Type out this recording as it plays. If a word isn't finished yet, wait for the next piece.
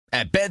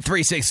At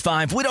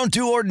Bet365, we don't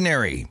do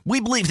ordinary. We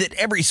believe that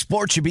every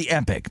sport should be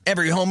epic.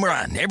 Every home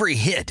run, every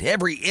hit,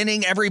 every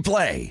inning, every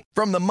play.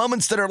 From the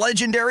moments that are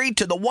legendary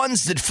to the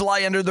ones that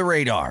fly under the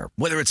radar.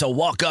 Whether it's a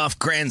walk-off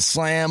grand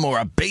slam or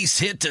a base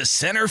hit to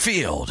center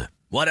field.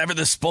 Whatever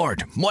the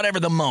sport, whatever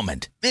the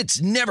moment.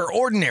 It's never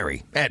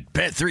ordinary at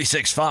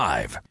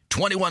Bet365.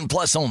 21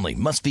 plus only.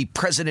 Must be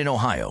present in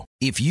Ohio.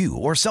 If you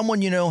or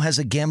someone you know has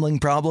a gambling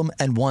problem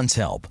and wants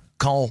help,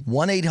 call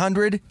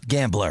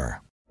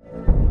 1-800-GAMBLER.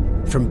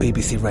 From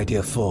BBC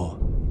Radio 4,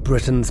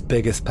 Britain's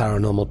biggest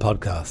paranormal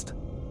podcast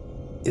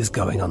is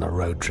going on a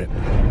road trip.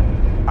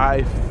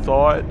 I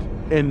thought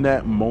in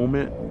that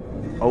moment,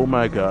 oh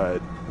my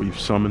God, we've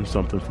summoned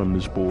something from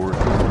this board.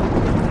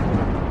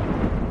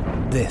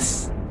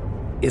 This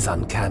is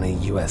Uncanny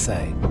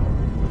USA.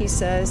 He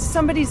says,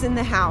 somebody's in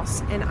the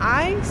house, and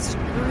I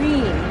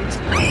screamed.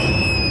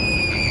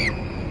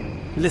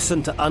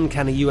 Listen to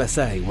Uncanny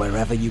USA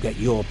wherever you get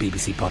your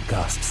BBC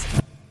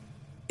podcasts,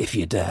 if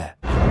you dare.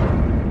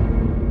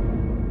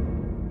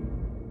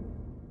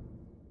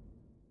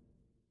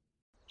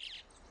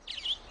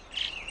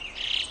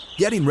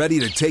 Getting ready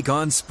to take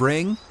on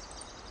spring?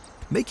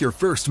 Make your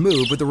first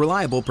move with the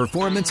reliable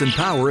performance and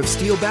power of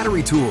Steel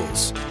battery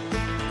tools.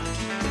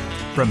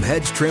 From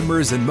hedge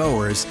trimmers and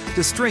mowers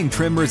to string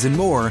trimmers and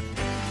more,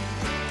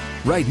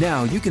 right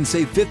now you can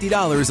save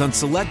 $50 on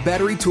select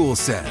battery tool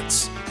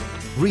sets.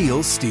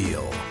 Real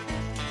Steel.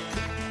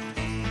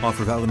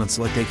 Offer valid on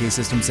select AK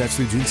system sets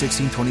through June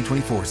 16,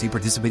 2024. See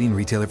participating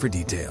retailer for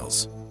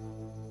details.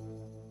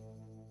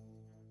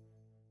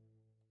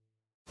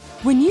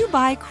 When you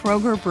buy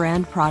Kroger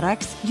brand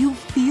products, you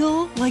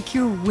feel like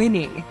you're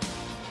winning.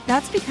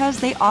 That's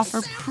because they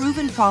offer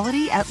proven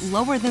quality at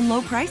lower than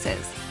low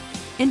prices.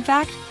 In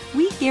fact,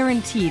 we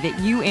guarantee that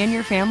you and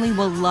your family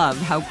will love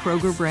how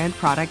Kroger brand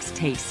products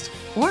taste,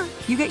 or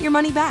you get your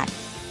money back.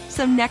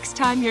 So next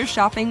time you're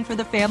shopping for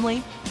the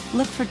family,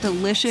 look for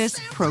delicious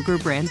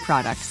Kroger brand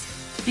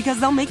products, because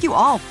they'll make you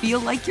all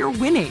feel like you're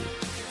winning.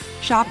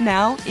 Shop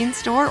now,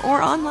 in-store,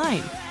 or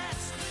online.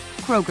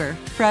 Kroger,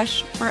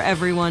 fresh for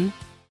everyone.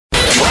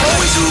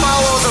 Always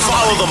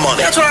follow the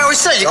money. That's what I always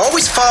say. You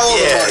always follow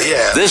the money.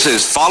 Yeah. This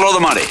is Follow the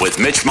Money with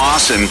Mitch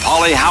Moss and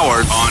Paulie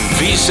Howard on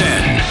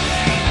VSiN.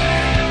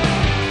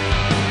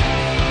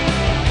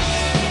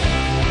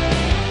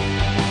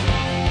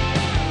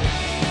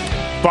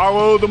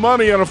 Follow the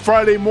money on a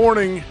Friday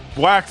morning,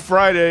 Black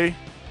Friday.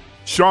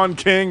 Sean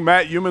King,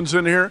 Matt Humans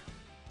in here,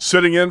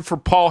 sitting in for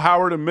Paul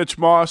Howard and Mitch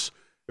Moss.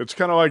 It's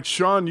kind of like,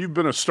 Sean, you've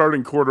been a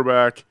starting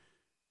quarterback,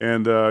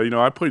 and,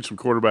 I played some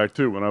quarterback,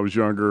 too, when I was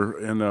younger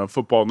in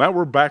football. Now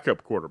we're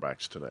backup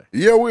quarterbacks today.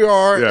 Yeah, we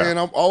are, yeah. And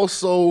I'm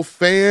also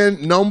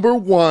fan number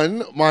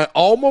one. My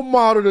alma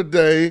mater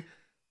today,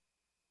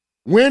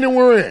 win and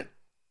we're in.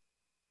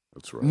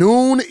 That's right.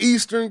 Noon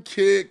Eastern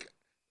kick.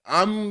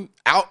 I'm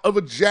out of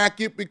a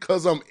jacket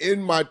because I'm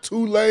in my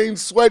Tulane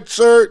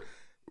sweatshirt.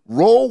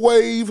 Roll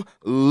wave,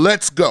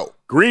 let's go.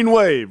 Green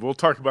wave, we'll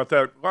talk about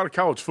that. A lot of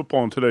college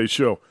football on today's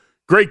show.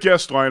 Great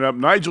guest lineup.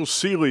 Nigel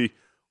Seeley,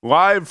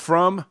 live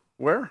from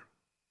where?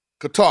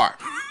 Qatar.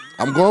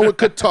 I'm going with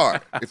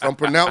Qatar. If I'm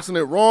pronouncing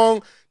it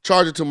wrong,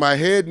 charge it to my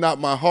head, not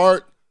my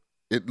heart.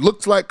 It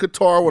looks like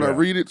Qatar when I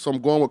read it, so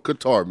I'm going with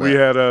Qatar, man. We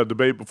had a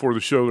debate before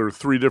the show. There are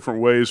 3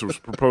 different ways it was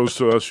proposed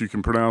to us. You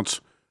can pronounce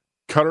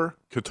Qatar,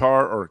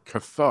 or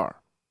Qatar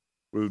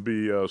would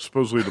be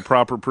supposedly the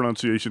proper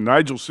pronunciation.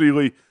 Nigel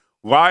Seeley,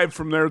 live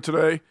from there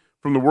today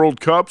from the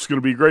World Cup. It's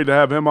going to be great to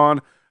have him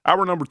on.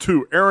 Hour number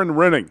 2, Aaron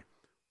Renning,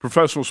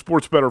 professional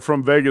sports bettor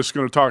from Vegas,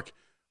 going to talk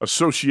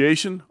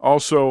association,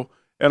 also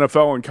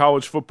NFL and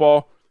college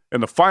football.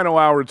 And the final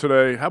hour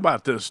today, how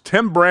about this?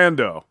 Tim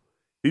Brando.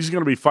 He's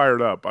going to be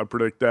fired up. I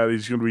predict that.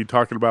 He's going to be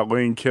talking about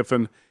Lane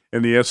Kiffin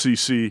and the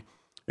SEC.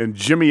 And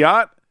Jimmy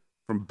Ott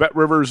from Bet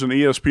Rivers and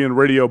ESPN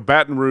Radio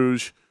Baton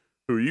Rouge,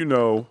 who you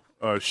know,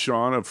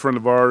 Sean, a friend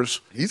of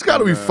ours. He's got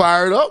to be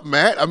fired up,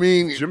 Matt. I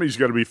mean, Jimmy's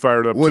got to be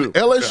fired up, when too.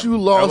 LSU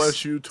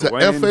lost to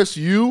Tulane,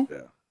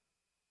 FSU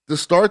to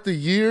start the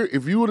year,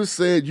 if you would have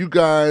said you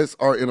guys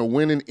are in a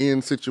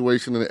winning-in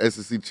situation in the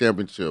SEC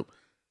championship,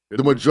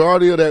 the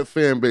majority of that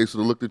fan base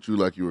would have looked at you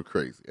like you were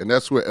crazy. And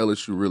that's where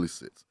LSU really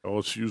sits.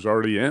 LSU's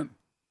already in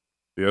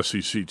the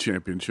SEC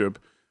championship.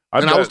 I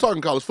was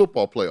talking college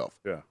football playoff.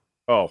 Yeah.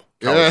 Oh,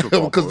 yeah,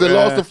 because they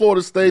lost to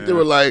Florida State. They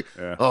were like,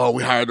 oh,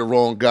 we hired the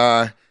wrong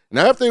guy.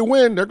 Now, if they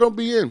win, they're going to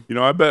be in.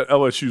 I bet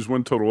LSU's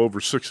win total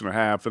over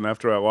 6.5. And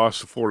after I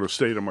lost to Florida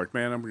State, I'm like,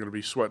 man, I'm going to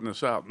be sweating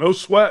this out. No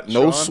sweat,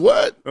 Sean. No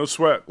sweat. No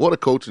sweat. What a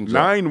coaching job.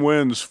 9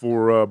 wins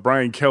for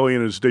Brian Kelly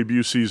in his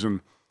debut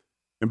season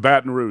in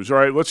Baton Rouge. All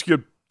right, let's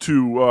get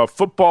to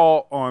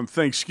football on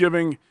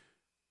Thanksgiving.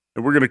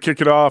 And we're going to kick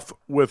it off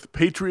with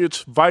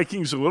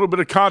Patriots-Vikings. A little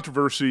bit of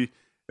controversy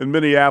in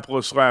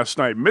Minneapolis last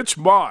night. Mitch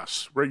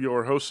Moss,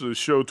 regular host of the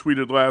show,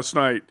 tweeted last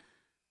night,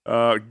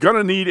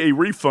 gonna need a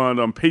refund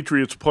on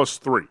Patriots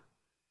 +3.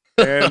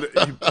 And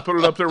he put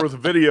it up there with a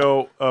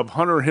video of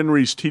Hunter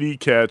Henry's TD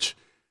catch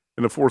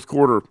in the fourth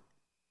quarter,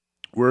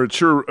 where it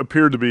sure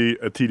appeared to be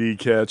a TD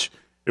catch.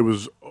 It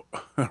was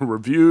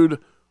reviewed,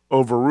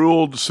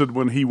 overruled, said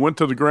when he went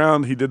to the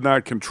ground, he did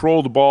not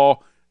control the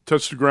ball,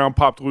 touched the ground,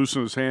 popped loose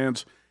in his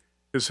hands.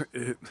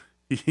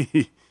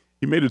 He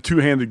made a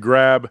two-handed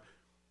grab.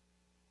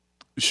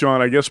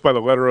 Sean, I guess by the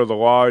letter of the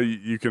law,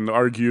 you can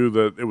argue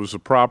that it was a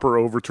proper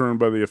overturn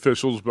by the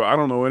officials, but I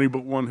don't know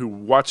anyone who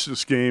watched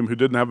this game who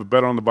didn't have a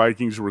bet on the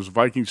Vikings or was a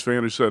Vikings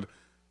fan who said,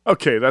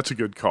 okay, that's a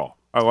good call.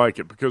 I like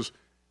it because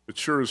it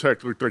sure as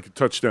heck looked like a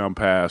touchdown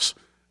pass.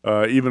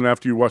 Even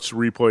after you watch the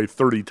replay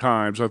 30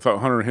 times, I thought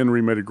Hunter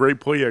Henry made a great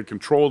play. He had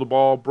control of the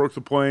ball, broke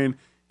the plane,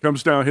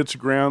 comes down, hits the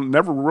ground.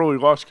 Never really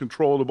lost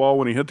control of the ball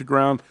when he hit the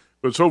ground,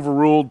 but it's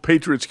overruled.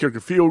 Patriots kick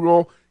a field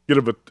goal,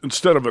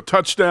 instead of a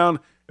touchdown,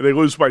 and they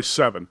lose by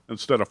 7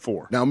 instead of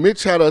 4. Now,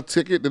 Mitch had a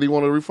ticket that he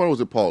wanted to refund, or was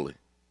it Paulie?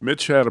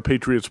 Mitch had a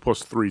Patriots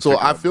 +3. So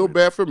I feel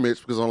bad for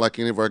Mitch because I don't like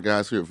any of our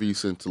guys here at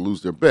VSiN to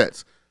lose their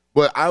bets.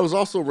 But I was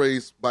also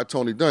raised by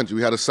Tony Dungy.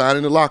 We had a sign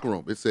in the locker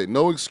room. It said,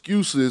 no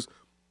excuses,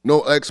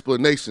 no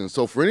explanations.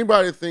 So for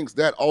anybody that thinks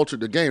that altered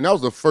the game, that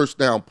was the first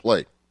down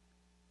play.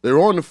 They were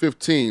on the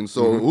 15,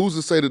 so who's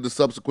to say that the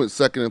subsequent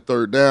second and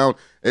third down?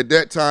 At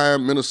that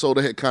time,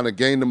 Minnesota had kind of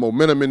gained the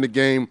momentum in the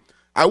game.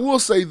 I will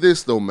say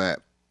this, though,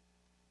 Matt.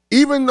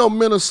 Even though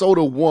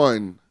Minnesota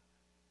won,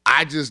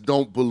 I just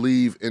don't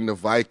believe in the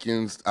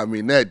Vikings. I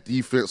mean, that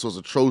defense was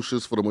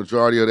atrocious for the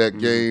majority of that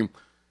game.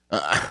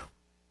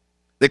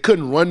 They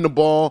couldn't run the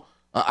ball.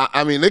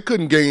 I mean, they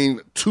couldn't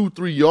gain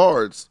 2-3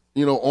 yards,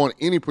 on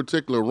any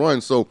particular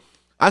run. So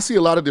I see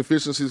a lot of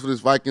deficiencies for this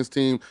Vikings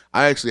team.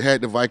 I actually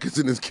had the Vikings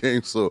in this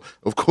game, so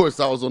of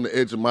course I was on the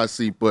edge of my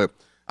seat. But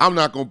I'm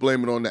not going to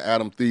blame it on the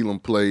Adam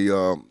Thielen play.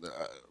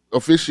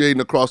 Officiating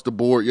across the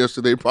board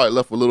yesterday probably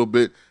left a little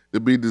bit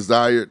to be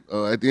desired.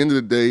 At the end of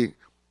the day,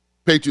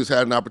 Patriots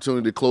had an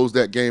opportunity to close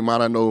that game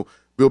out. I know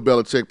Bill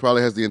Belichick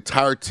probably has the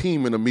entire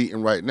team in a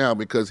meeting right now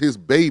because his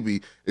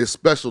baby is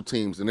special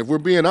teams. And if we're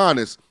being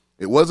honest,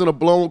 it wasn't a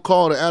blown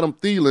call to Adam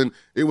Thielen.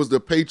 It was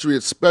the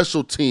Patriots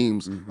special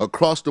teams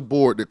across the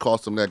board that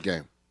cost them that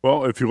game.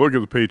 Well, if you look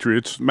at the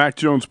Patriots, Mac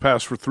Jones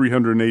passed for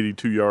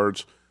 382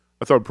 yards.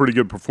 I thought a pretty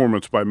good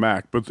performance by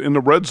Mac. But in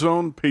the red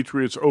zone,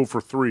 Patriots 0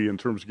 for 3 in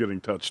terms of getting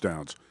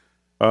touchdowns.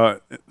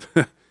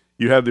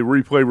 You had the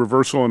replay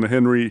reversal on the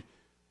Henry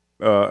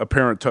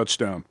apparent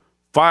touchdown.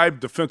 5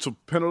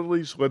 defensive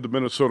penalties led to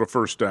Minnesota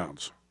first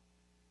downs.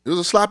 It was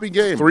a sloppy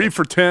game. 3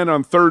 for 10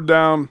 on third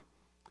down,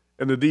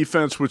 and the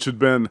defense, which had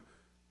been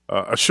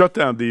a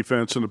shutdown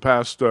defense in the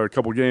past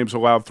couple games,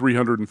 allowed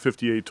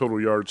 358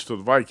 total yards to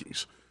the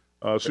Vikings.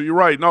 So you're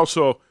right. And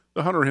also,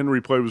 the Hunter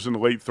Henry play was in the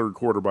late third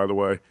quarter, by the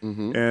way,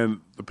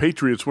 and the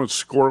Patriots went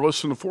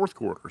scoreless in the fourth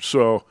quarter.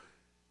 So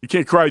you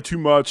can't cry too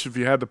much if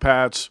you had the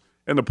Pats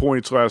and the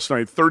points last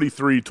night,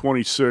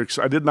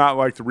 33-26. I did not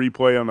like the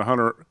replay on the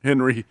Hunter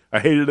Henry. I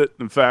hated it.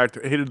 In fact,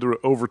 I hated the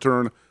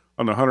overturn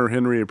on the Hunter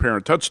Henry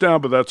apparent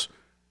touchdown, but that's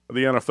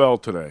the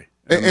NFL today.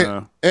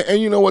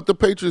 And you know what? The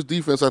Patriots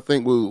defense, I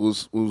think,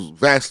 was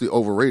vastly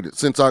overrated.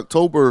 Since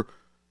October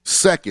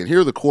 2nd,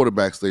 here are the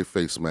quarterbacks they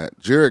faced, Matt.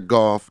 Jared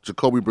Goff,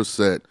 Jacoby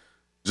Brissett,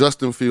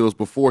 Justin Fields,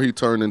 before he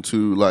turned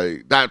into,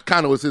 that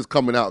kind of was his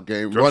coming out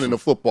game, running the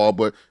football,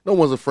 but no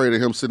one's afraid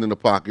of him sitting in the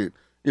pocket,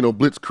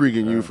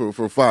 blitzkrieging you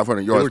for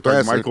 500 yards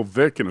passing. Like Michael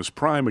Vick in his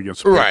prime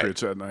against the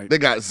Patriots that night. They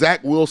got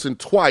Zach Wilson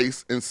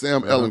twice and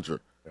Sam Ehlinger.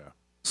 Yeah.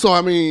 So,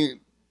 I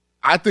mean,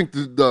 I think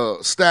the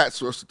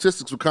stats or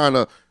statistics were kind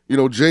of,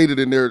 jaded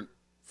in their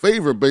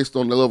favor based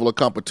on the level of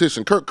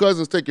competition. Kirk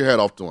Cousins, take your hat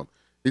off to him.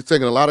 He's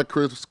taken a lot of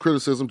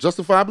criticism,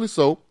 justifiably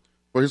so,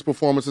 for his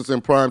performances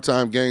in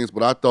primetime games,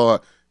 but I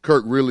thought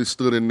Kirk really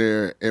stood in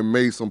there and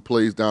made some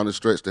plays down the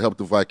stretch to help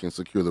the Vikings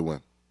secure the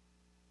win.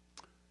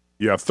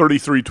 Yeah,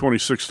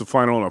 33-26 the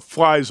final, and it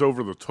flies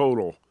over the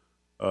total,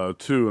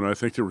 too, and I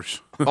think there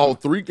was all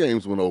 3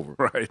 games went over.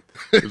 Right.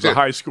 It was a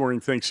high-scoring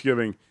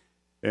Thanksgiving,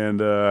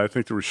 and I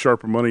think there was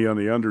sharper money on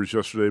the unders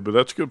yesterday, but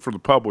that's good for the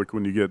public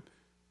when you get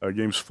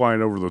games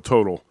flying over the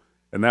total,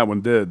 and that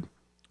one did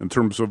in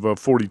terms of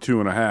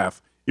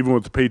 42.5, even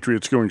with the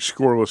Patriots going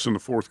scoreless in the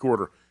fourth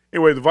quarter.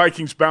 Anyway, the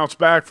Vikings bounced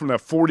back from that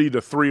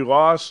 40-3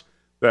 loss,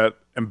 that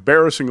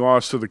embarrassing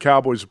loss to the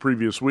Cowboys the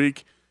previous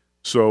week,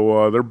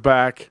 so they're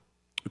back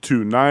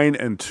to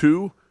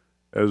 9-2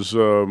 as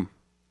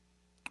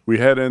we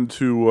head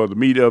into the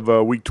meat of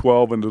Week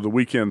 12 into the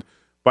weekend.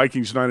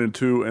 Vikings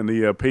 9-2 and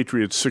the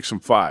Patriots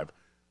 6-5.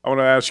 I want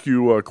to ask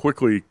you a quick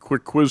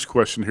quiz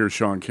question here,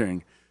 Sean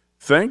King.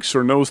 Thanks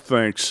or no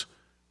thanks?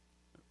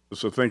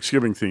 It's a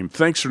Thanksgiving theme.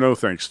 Thanks or no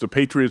thanks? The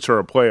Patriots are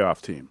a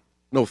playoff team.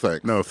 No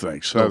thanks. No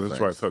thanks. No That's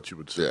thanks. what I thought you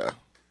would say. Yeah.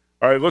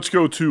 All right, let's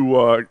go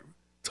to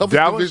toughest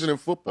Dallas division in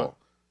football.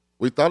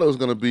 We thought it was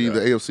going to be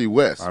the AFC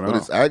West, but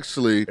it's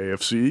actually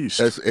AFC East.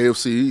 That's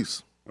AFC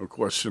East. No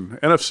question.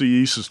 NFC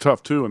East is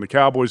tough, too, and the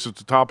Cowboys at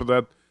the top of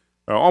that,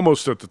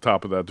 almost at the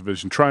top of that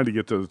division, trying to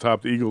get to the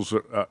top. The Eagles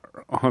are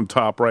on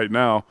top right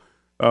now.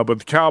 But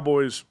the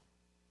Cowboys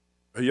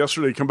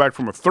yesterday come back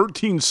from a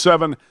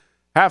 13-7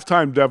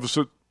 halftime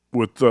deficit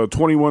with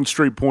 21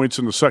 straight points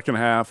in the second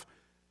half.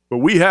 But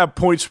we have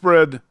point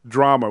spread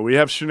drama. We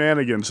have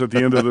shenanigans at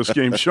the end of this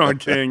game, Sean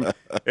King.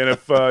 And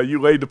if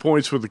you laid the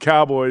points with the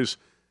Cowboys,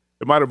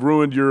 it might have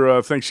ruined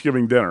your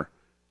Thanksgiving dinner.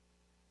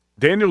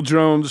 Daniel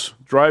Jones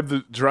drives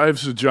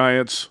the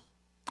Giants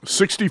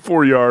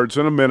 64 yards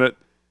in a minute,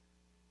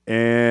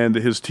 and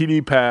his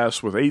TD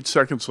pass with 8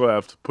 seconds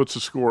left puts the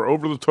score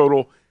over the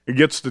total and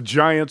gets the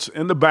Giants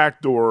in the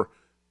back door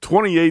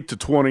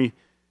 28-20.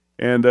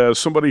 And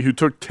somebody who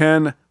took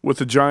 10 with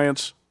the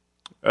Giants,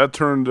 that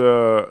turned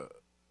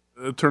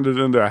it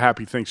into a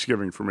happy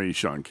Thanksgiving for me,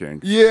 Sean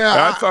King.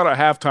 Yeah. I thought at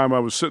halftime I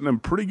was sitting in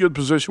pretty good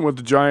position with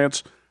the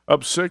Giants,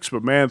 up 6,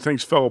 but, man,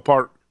 things fell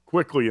apart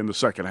quickly in the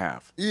second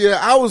half. Yeah,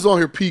 I was on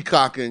here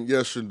peacocking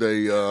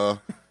yesterday.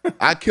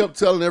 I kept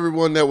telling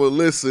everyone that would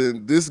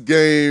listen, this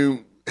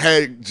game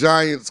had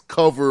Giants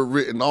cover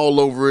written all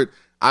over it.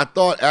 I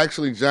thought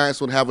actually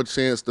Giants would have a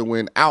chance to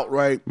win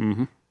outright.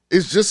 Mm-hmm.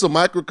 It's just a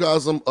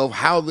microcosm of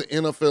how the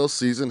NFL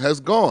season has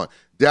gone.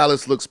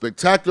 Dallas looked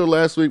spectacular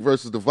last week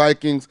versus the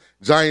Vikings.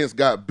 Giants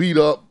got beat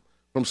up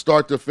from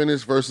start to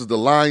finish versus the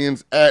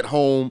Lions at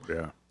home.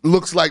 Yeah.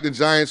 Looks like the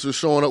Giants are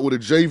showing up with a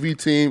JV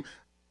team.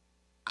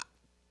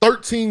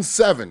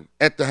 13-7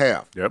 at the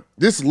half. Yep.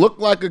 This looked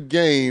like a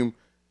game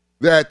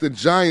that the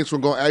Giants were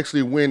going to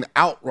actually win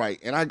outright.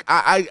 And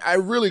I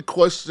really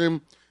question,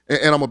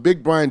 and I'm a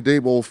big Brian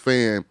Daboll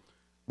fan,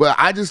 but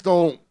I just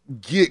don't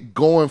get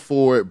going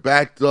for it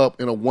backed up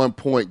in a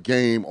one-point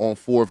game on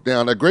fourth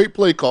down. A great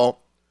play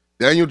call.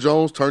 Daniel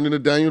Jones turned into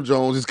Daniel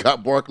Jones. He's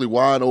got Barkley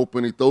wide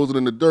open. He throws it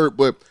in the dirt.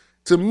 But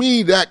to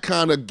me, that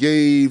kind of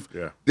gave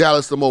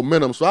Dallas the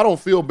momentum. So I don't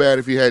feel bad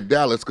if he had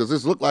Dallas because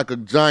this looked like a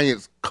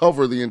Giants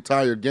cover the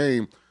entire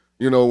game,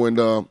 and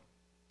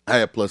I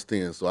had plus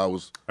 10. So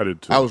I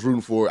did too. I was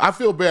rooting for it. I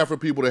feel bad for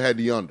people that had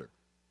the under.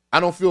 I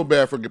don't feel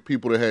bad for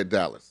people that had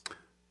Dallas.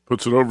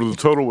 Puts it over the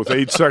total with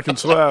 8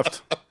 seconds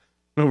left.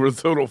 Over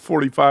the total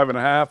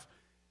 45.5.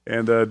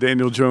 And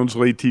Daniel Jones'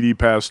 late TD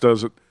pass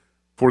does it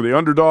for the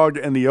underdog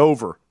and the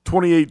over.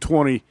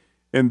 28-20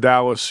 in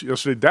Dallas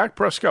yesterday. Dak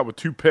Prescott with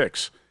 2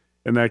 picks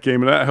in that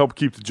game, and that helped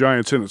keep the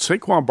Giants in it.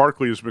 Saquon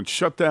Barkley has been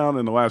shut down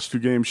in the last 2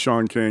 games,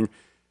 Sean King,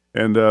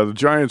 and the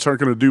Giants aren't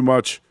going to do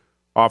much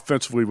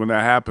offensively when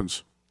that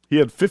happens. He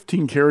had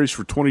 15 carries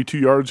for 22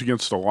 yards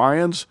against the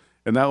Lions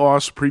in that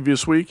loss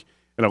previous week,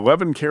 and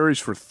 11 carries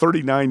for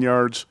 39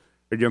 yards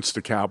against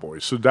the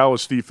Cowboys. So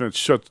Dallas defense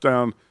shuts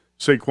down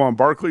Saquon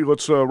Barkley.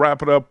 Let's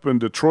wrap it up in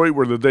Detroit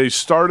where the day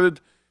started.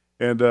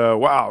 And,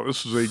 wow,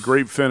 this is a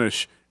great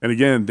finish. And,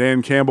 again,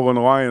 Dan Campbell and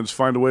the Lions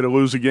find a way to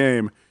lose a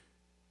game.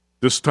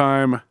 This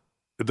time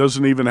it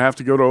doesn't even have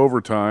to go to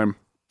overtime.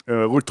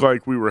 It looked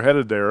like we were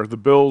headed there. The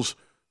Bills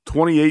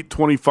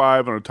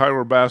 28-25 on a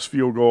Tyler Bass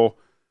field goal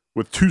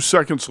with 2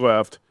 seconds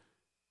left.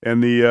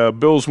 And the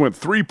Bills went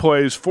 3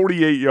 plays,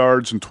 48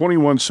 yards, and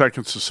 21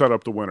 seconds to set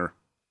up the winner.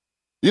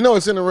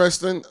 It's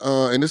interesting,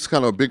 and this is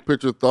kind of a big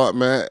picture thought,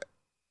 Matt,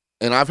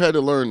 and I've had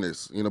to learn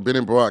this, been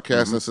in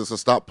broadcasting since I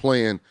stopped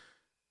playing.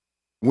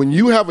 When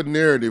you have a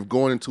narrative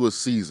going into a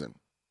season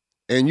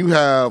and you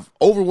have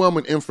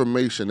overwhelming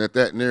information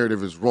that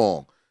narrative is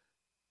wrong,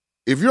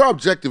 if you're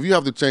objective, you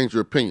have to change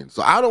your opinion.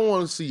 So I don't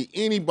want to see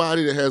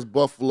anybody that has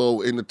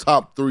Buffalo in the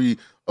top 3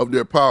 of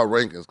their power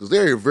rankings because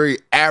they're a very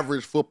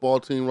average football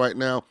team right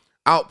now,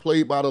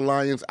 outplayed by the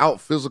Lions,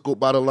 out-physical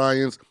by the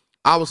Lions.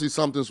 Obviously,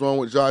 something's wrong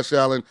with Josh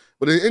Allen.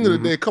 But at the end of the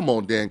day, come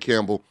on, Dan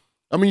Campbell.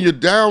 I mean, you're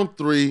down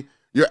 3.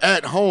 You're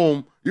at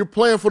home. You're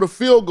playing for the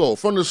field goal.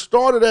 From the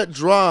start of that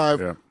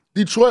drive,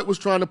 Detroit was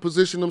trying to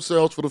position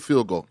themselves for the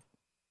field goal.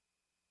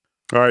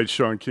 All right,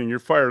 Sean King, you're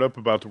fired up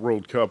about the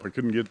World Cup. I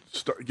couldn't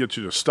get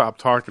you to stop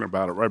talking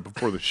about it right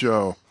before the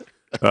show.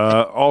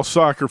 All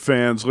soccer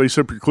fans, lace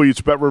up your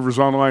cleats. BetRivers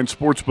Online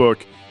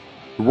Sportsbook.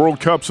 The World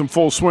Cup's in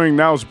full swing.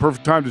 Now is the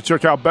perfect time to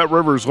check out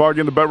BetRivers. Log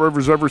into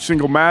BetRivers every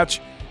single match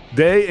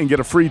day and get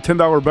a free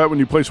 $10 bet when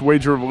you place a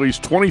wager of at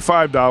least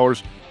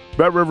 $25.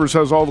 BetRivers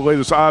has all the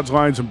latest odds,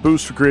 lines, and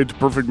boosts to create the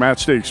perfect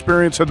match day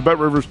experience. Head to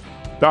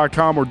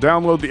BetRivers.com or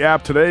download the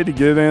app today to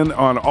get in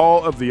on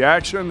all of the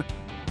action.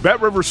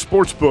 BetRivers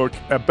Sportsbook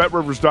at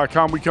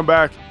BetRivers.com. We come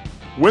back,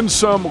 win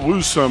some,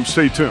 lose some.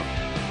 Stay tuned.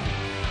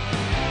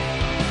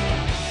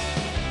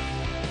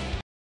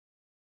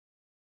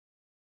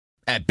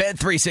 At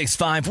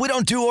Bet365, we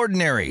don't do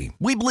ordinary.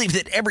 We believe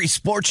that every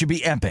sport should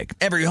be epic.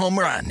 Every home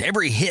run,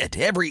 every hit,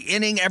 every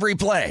inning, every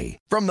play.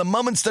 From the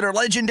moments that are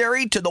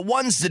legendary to the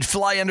ones that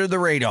fly under the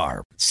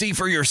radar. See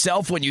for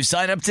yourself when you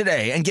sign up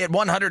today and get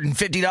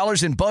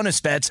 $150 in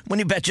bonus bets when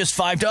you bet just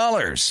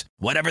 $5.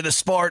 Whatever the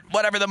sport,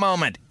 whatever the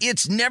moment,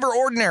 it's never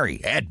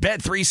ordinary at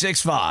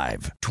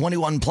Bet365.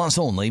 21 plus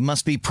only.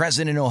 Must be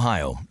present in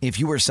Ohio. If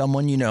you or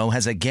someone you know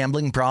has a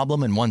gambling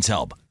problem and wants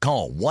help,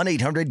 call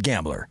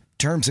 1-800-GAMBLER.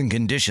 Terms and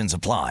conditions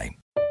apply.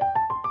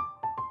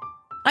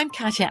 I'm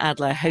Katya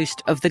Adler,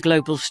 host of The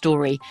Global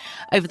Story.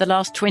 Over the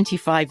last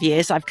 25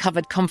 years, I've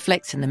covered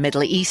conflicts in the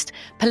Middle East,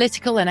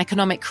 political and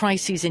economic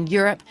crises in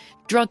Europe,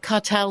 drug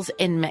cartels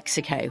in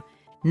Mexico.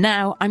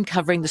 Now I'm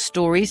covering the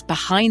stories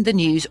behind the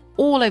news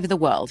all over the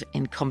world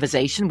in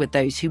conversation with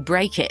those who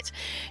break it.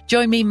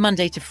 Join me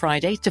Monday to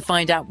Friday to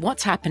find out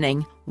what's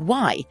happening,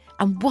 why,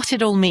 and what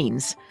it all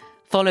means.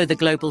 Follow The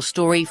Global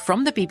Story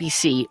from the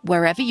BBC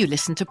wherever you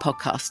listen to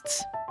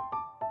podcasts.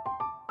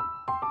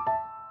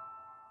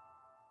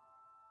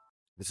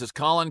 This is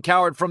Colin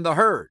Cowherd from The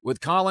Herd with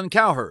Colin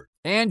Cowherd.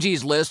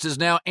 Angie's List is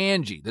now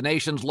Angie, the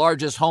nation's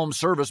largest home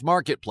service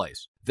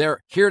marketplace. They're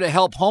here to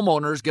help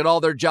homeowners get all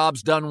their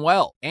jobs done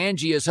well.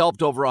 Angie has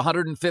helped over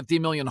 150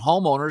 million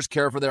homeowners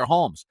care for their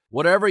homes.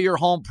 Whatever your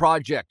home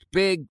project,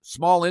 big,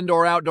 small,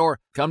 indoor, outdoor,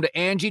 come to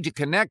Angie to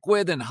connect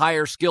with and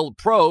hire skilled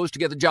pros to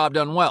get the job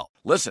done well.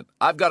 Listen,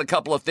 I've got a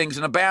couple of things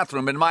in a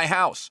bathroom in my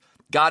house.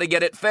 Got to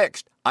get it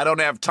fixed. I don't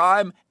have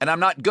time, and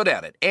I'm not good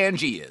at it.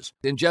 Angie is.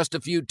 In just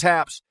a few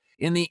taps,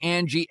 in the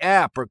Angie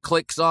app or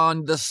clicks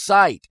on the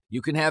site,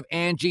 you can have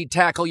Angie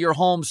tackle your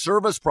home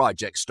service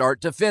project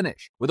start to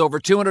finish. With over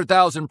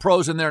 200,000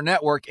 pros in their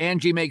network,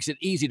 Angie makes it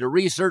easy to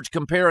research,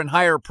 compare, and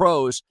hire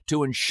pros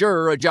to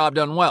ensure a job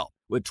done well.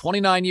 With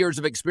 29 years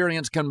of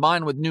experience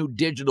combined with new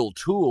digital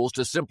tools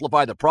to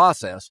simplify the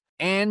process,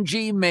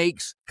 Angie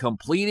makes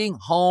completing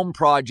home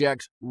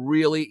projects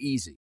really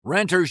easy.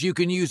 Renters, you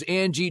can use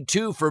Angie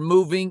too for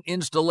moving,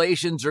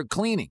 installations, or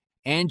cleaning.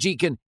 Angie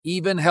can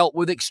even help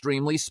with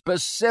extremely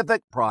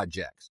specific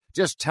projects.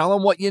 Just tell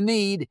them what you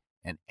need,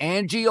 and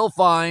Angie will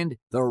find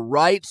the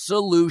right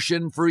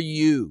solution for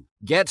you.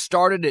 Get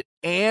started at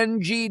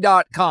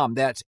Angie.com.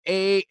 That's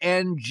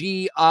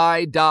ANGI.com,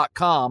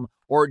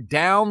 or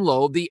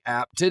download the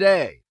app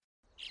today.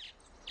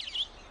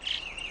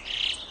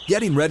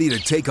 Getting ready to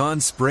take on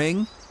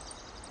spring?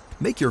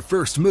 Make your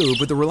first move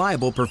with the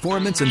reliable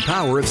performance and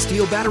power of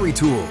Steel battery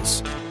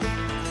tools.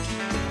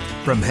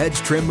 From hedge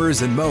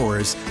trimmers and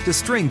mowers to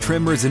string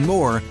trimmers and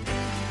more,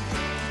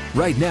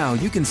 right now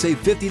you can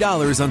save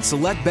 $50 on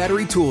select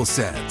battery tool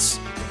sets.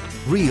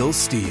 Real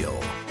Steel.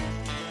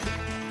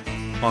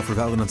 Offer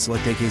valid on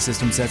select AK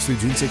system sets through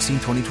June 16,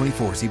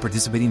 2024. See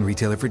participating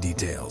retailer for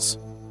details.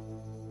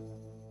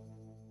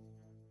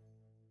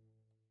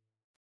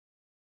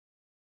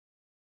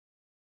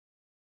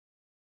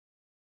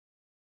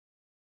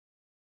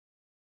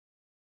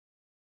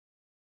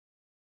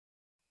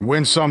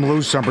 Win Some,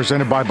 Lose Some,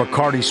 presented by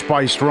Bacardi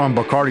Spiced Rum.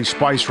 Bacardi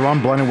Spiced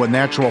Rum, blended with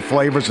natural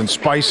flavors and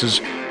spices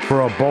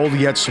for a bold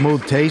yet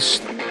smooth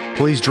taste.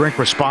 Please drink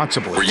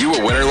responsibly. Were you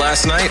a winner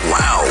last night?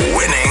 Wow,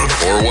 winning.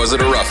 Or was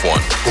it a rough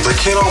one? Well, they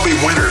can't all be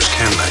winners,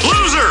 can they?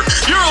 Loser!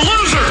 You're a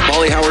loser!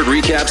 Paulie Howard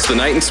recaps the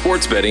night in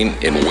sports betting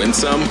in Win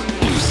Some,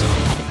 Lose Some.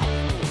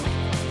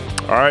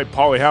 All right,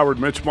 Paulie Howard,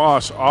 Mitch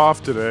Moss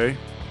off today.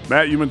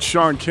 Matt Youmans,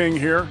 Sean King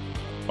here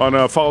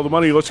on Follow the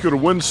Money. Let's go to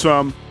Win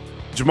Some.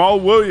 Jamal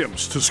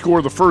Williams to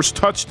score the first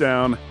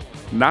touchdown,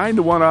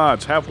 9-1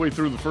 odds. Halfway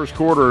through the first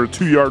quarter, a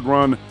 2-yard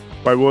run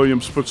by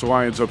Williams puts the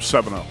Lions up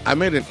 7-0. I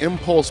made an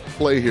impulse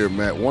play here,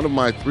 Matt. One of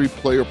my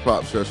 3-player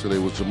props yesterday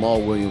was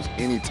Jamal Williams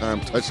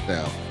anytime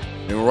touchdown.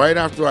 And right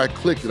after I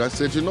clicked it, I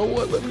said, you know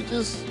what, let me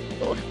just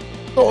throw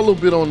a little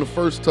bit on the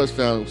first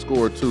touchdown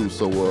score too.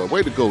 So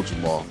way to go,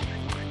 Jamal.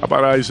 How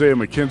about Isaiah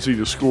McKenzie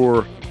to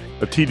score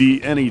a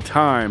TD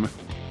anytime?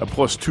 A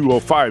plus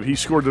 205. He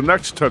scored the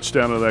next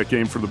touchdown of that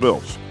game for the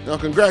Bills. Now,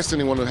 congrats to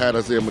anyone who had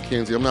Isaiah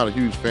McKenzie. I'm not a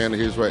huge fan of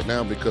his right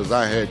now because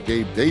I had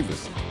Gabe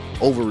Davis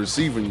over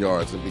receiving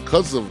yards. And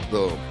because of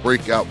the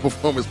breakout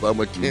performance by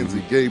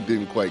McKenzie, Gabe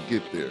didn't quite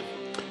get there.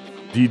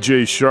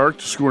 DJ Shark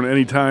to score an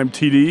anytime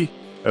TD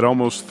at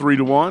almost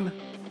 3-1.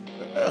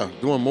 Yeah,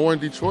 doing more in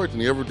Detroit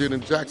than he ever did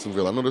in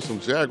Jacksonville. I know there's some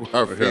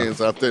Jaguar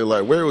fans out there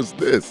like, where was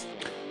this?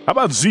 How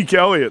about Zeke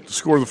Elliott to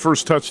score the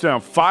first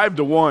touchdown,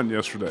 5-1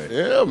 yesterday?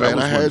 Yeah, man,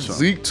 I had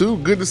Zeke too.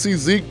 Good to see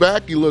Zeke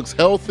back. He looks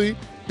healthy.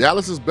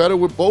 Dallas is better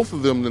with both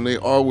of them than they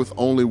are with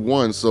only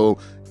one. So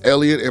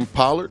Elliott and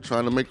Pollard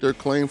trying to make their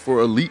claim for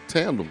elite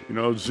tandem. You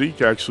know,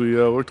 Zeke actually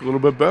looked a little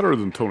bit better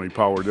than Tony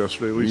Pollard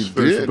yesterday. At least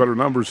finished better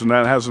numbers, and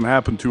that hasn't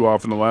happened too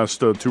often the last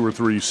 2 or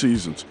 3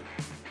 seasons.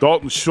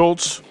 Dalton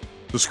Schultz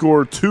to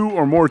score 2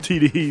 or more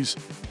TDs.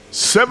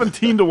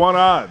 17-1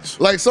 odds.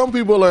 Like, some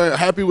people are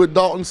happy with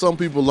Dalton, some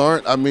people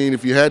aren't. I mean,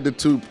 if you had the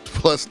 2+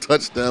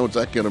 touchdown, which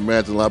I can't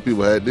imagine a lot of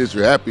people had this,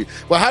 you're happy.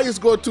 But how you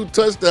score 2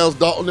 touchdowns,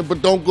 Dalton,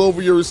 but don't go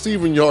over your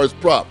receiving yards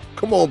prop?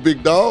 Come on,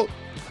 big dog.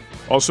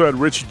 Also had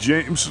Richie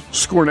James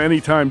scoring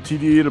anytime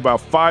TD at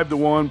about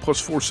 5-1 plus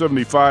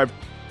 475.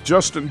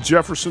 Justin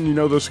Jefferson, you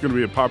know this is going to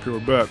be a popular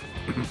bet.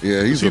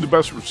 Yeah, is he the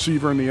best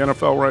receiver in the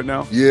NFL right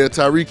now? Yeah,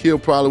 Tyreek Hill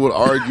probably would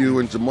argue,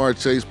 and Jamar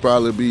Chase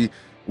probably be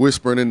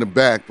whispering in the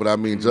back, but I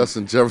mean,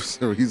 Justin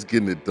Jefferson, he's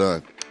getting it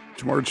done.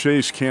 Jamar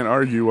Chase can't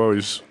argue while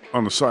he's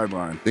on the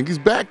sideline. I think he's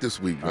back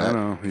this week, man. I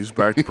know. He's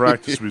back to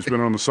practice. He's been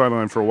on the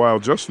sideline for a while.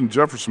 Justin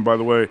Jefferson, by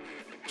the way,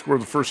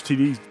 scored the first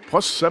TD,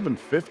 plus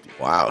 750.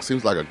 Wow,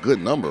 seems like a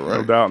good number,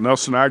 right? No doubt.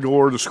 Nelson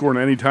Aguilar to score an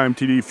anytime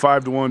TD,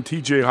 5-1.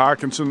 TJ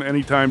Hawkinson,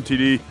 anytime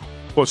TD,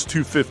 plus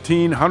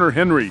 215. Hunter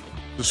Henry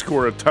to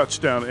score a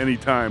touchdown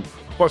anytime,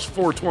 plus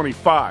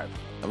 425.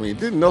 I mean,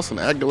 didn't Nelson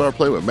Aguilar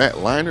play with Matt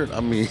Leinart?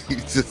 I mean,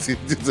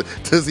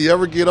 does he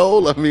ever get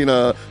old? I mean,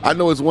 I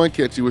know it's one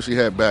catch he wish he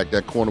had back,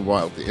 that corner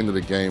ball at the end of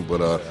the game, but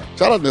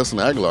shout out Nelson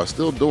Aguilar,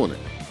 still doing it.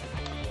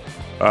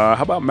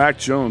 How about Mac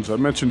Jones? I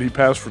mentioned he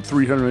passed for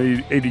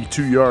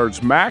 382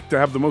 yards. Mac to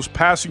have the most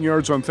passing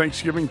yards on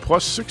Thanksgiving,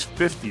 plus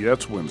 650.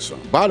 That's win some.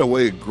 By the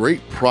way,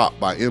 great prop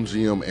by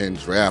MGM and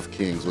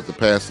DraftKings with the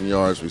passing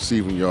yards,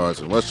 receiving yards,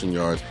 and rushing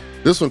yards.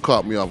 This one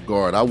caught me off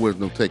guard. I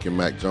wouldn't have taken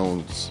Mac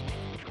Jones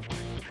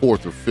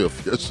 4th or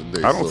 5th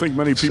yesterday. I don't think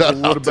many people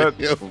would have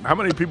bet. How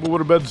many people would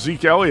have bet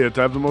Zeke Elliott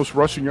to have the most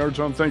rushing yards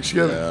on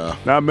Thanksgiving? Yeah.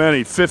 Not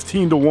many.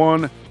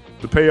 15-1.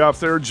 The payoff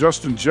there.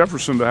 Justin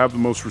Jefferson to have the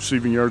most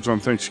receiving yards on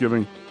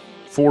Thanksgiving.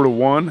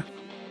 4-1.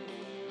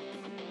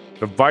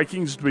 The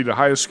Vikings to be the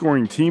highest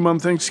scoring team on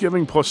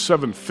Thanksgiving, plus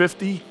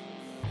 750.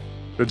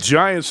 The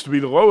Giants to be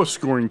the lowest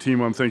scoring team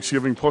on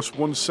Thanksgiving, plus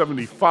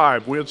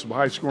 175. We had some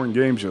high scoring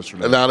games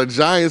yesterday. Now, the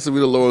Giants to be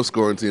the lowest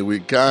scoring team. We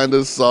kind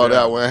of saw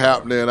that one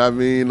happening. I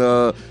mean,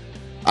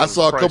 I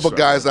saw a couple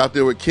guys out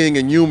there with King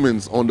and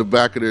Humans on the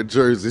back of their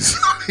jerseys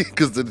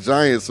because the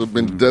Giants have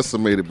been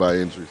decimated by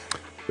injuries.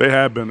 They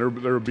have been.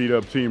 They're a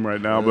beat-up team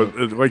right now. Yeah.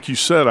 But like you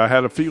said, I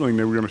had a feeling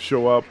they were going to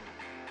show up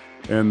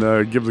and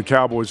give the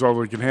Cowboys all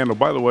they can handle.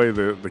 By the way,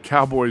 the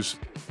Cowboys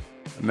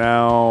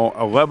now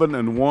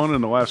 11-1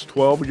 in the last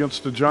 12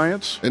 against the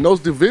Giants. And those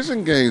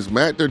division games,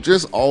 Matt, they're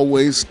just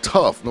always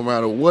tough. No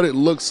matter what it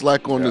looks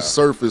like on the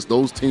surface,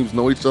 those teams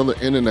know each other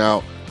in and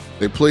out.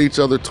 They play each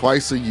other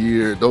twice a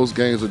year. Those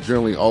games are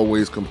generally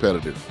always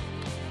competitive.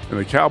 And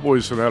the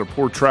Cowboys have had a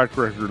poor track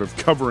record of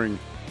covering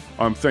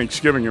on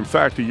Thanksgiving. In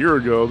fact, a year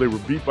ago, they were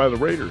beat by the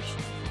Raiders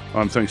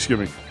on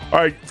Thanksgiving. All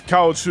right,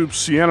 college hoops,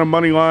 Siena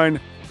money line,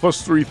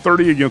 plus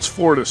 330 against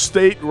Florida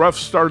State. Rough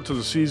start to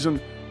the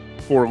season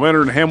for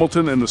Leonard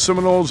Hamilton and the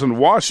Seminoles, and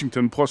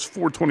Washington, plus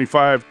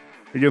 425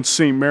 against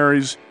St.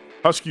 Mary's.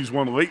 Huskies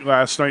won late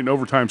last night in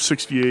overtime,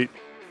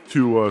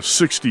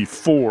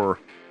 68-64.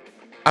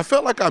 I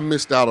felt like I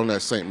missed out on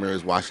that St.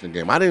 Mary's Washington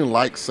game. I didn't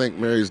like St.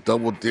 Mary's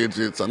double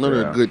digits. I know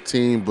they're a good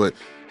team, but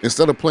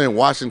instead of playing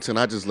Washington,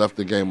 I just left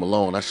the game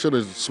alone. I should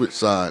have switched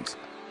sides.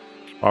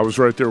 I was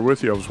right there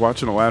with you. I was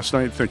watching it last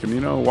night thinking,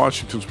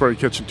 Washington's probably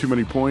catching too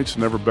many points,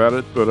 never bet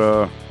it,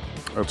 but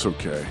that's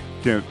okay.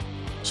 Can't.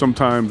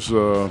 Sometimes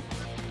you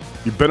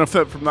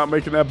benefit from not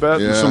making that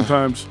bet, and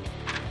sometimes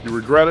you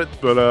regret it.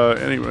 But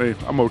anyway,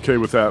 I'm okay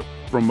with that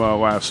from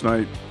last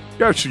night.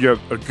 You actually got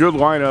a good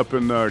lineup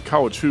in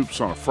college hoops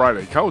on a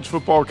Friday. College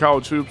football,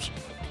 college hoops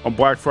on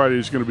Black Friday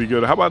is going to be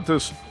good. How about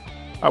this?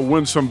 I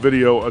win some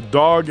video. A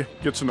dog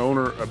gets an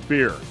owner a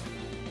beer.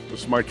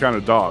 This is my kind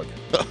of dog.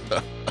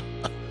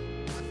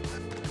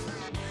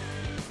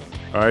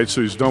 All right,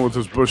 so he's done with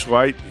his Busch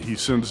Light. He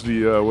sends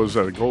the, what is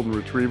that, a golden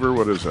retriever?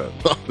 What is that?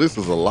 Oh, this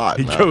is a lot.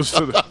 He goes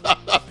to the...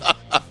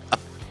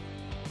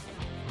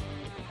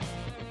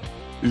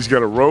 He's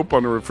got a rope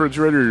on the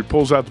refrigerator. He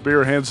pulls out the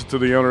beer, hands it to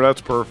the owner.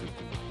 That's perfect.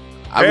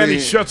 I mean, he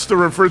shuts the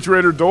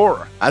refrigerator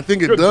door. I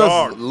think it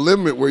does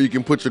limit where you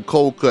can put your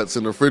cold cuts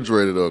in the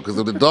refrigerator, though, because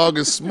if the dog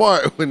is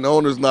smart, when the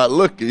owner's not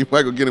looking, you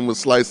might go get him a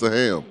slice of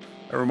ham.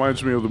 That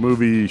reminds me of the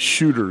movie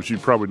Shooters.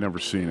 You've probably never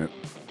seen it.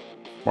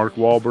 Mark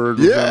Wahlberg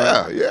was in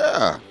it.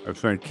 Yeah. I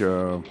think.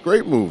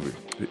 Great movie.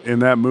 In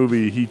that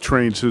movie, he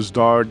trains his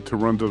dog to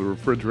run to the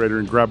refrigerator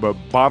and grab a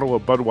bottle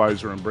of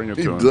Budweiser and bring it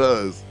to him. He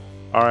does.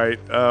 All right.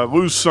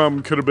 Lose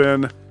some could have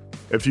been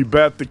if you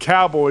bet the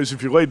Cowboys,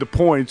 if you laid the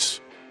points,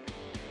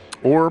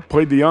 or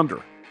played the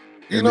under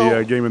in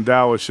the game in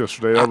Dallas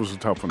yesterday. That was a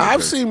tough one.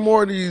 I've seen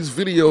more of these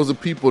videos of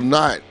people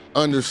not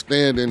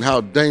understanding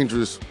how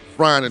dangerous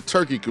frying a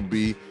turkey could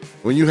be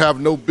when you have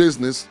no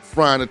business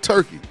frying a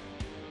turkey.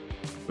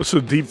 It's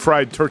a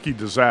deep-fried turkey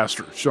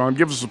disaster. Sean,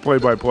 give us a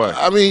play-by-play.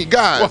 I mean,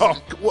 guys,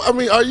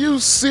 are you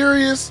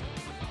serious?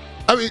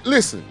 I mean,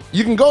 listen,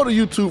 you can go to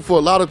YouTube for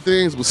a lot of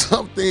things, but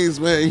some things,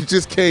 man, you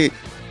just can't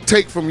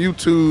take from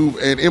YouTube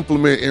and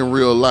implement in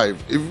real life.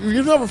 If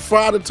you've never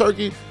fried a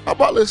turkey, how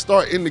about let's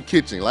start in the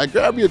kitchen? Like,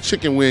 grab you a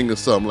chicken wing or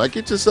something. Like,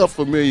 get yourself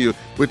familiar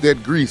with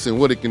that grease and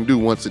what it can do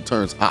once it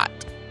turns hot.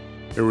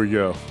 Here we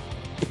go.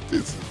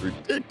 This is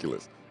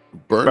ridiculous.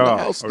 Burn the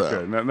house down.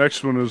 Okay, now,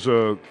 next one is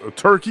a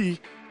turkey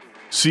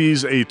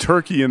sees a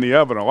turkey in the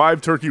oven. A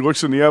live turkey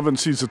looks in the oven,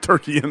 sees a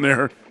turkey in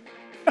there.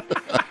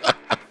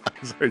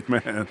 It's like,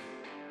 man,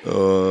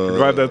 I'm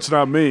glad that's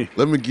not me.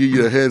 Let me give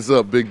you a heads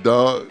up, big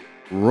dog.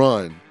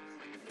 Run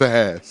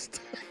fast.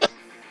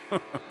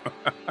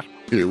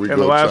 Here we go.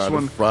 The last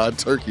one, fried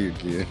turkey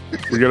again.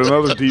 We got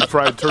another deep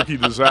fried turkey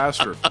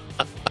disaster.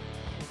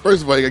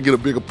 First of all, you gotta get a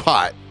bigger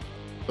pot.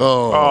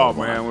 Oh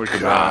man, look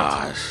at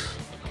that.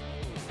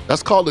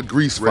 That's called a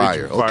grease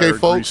fire. Okay,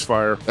 folks? Grease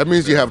fire. That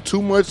means you have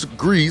too much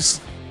grease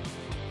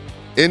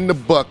in the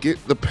bucket,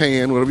 the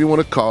pan, whatever you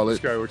want to call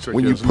it. Like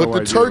when you put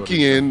the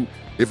turkey in,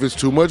 if it's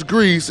too much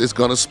grease, it's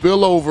going to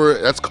spill over.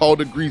 That's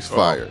called a grease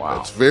fire. Wow.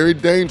 That's very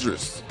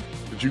dangerous.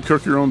 Did you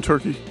cook your own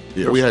turkey?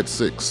 Yeah, we had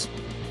 6.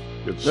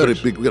 We got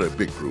a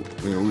big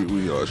group.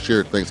 We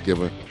shared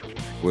Thanksgiving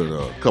with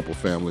a couple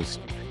families.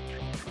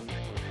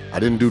 I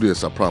didn't do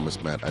this, I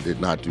promise, Matt. I did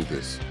not do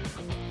this.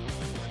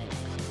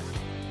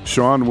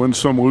 Sean, Win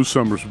Some, Lose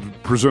Some is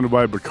presented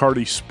by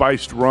Bacardi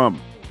Spiced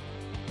Rum.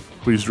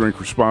 Please drink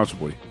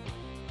responsibly.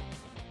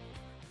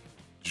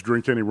 Did you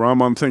drink any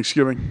rum on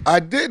Thanksgiving? I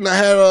didn't. I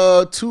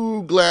had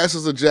 2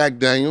 glasses of Jack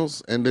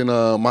Daniels, and then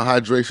my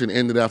hydration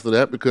ended after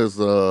that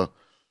because I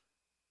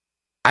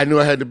knew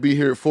I had to be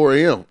here at 4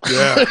 a.m.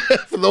 Yeah.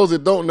 For those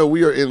that don't know,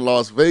 we are in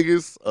Las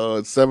Vegas,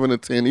 7 to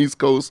 10 East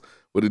Coast.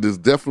 but it is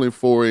definitely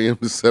 4 a.m.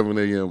 to 7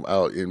 a.m.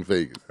 out in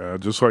Vegas.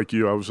 Just like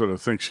you, I was at a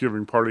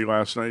Thanksgiving party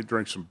last night,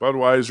 drank some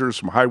Budweiser,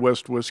 some High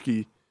West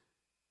whiskey.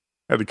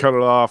 Had to cut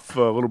it off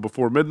a little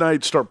before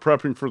midnight, start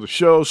prepping for the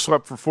show,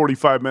 slept for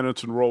 45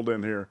 minutes, and rolled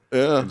in here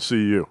and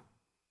see you.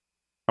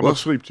 How much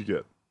sleep did you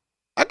get?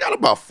 I got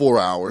about 4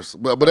 hours,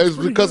 but it's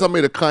because I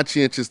made a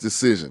conscientious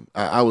decision.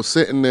 I was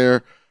sitting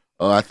there.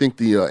 I think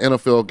the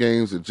NFL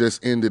games that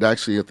just ended,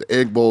 actually, at the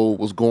Egg Bowl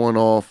was going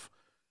off.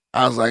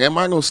 I was like, am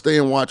I going to stay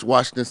and watch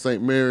Washington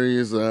St.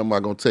 Mary's, or am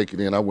I going to take it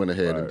in? I went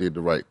ahead and did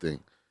the right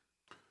thing.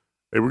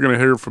 Hey, we're going to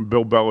hear from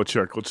Bill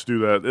Belichick. Let's do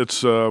that.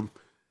 It's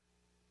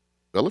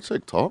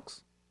Belichick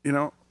talks? You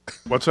know,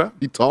 what's that?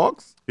 He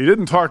talks? He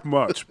didn't talk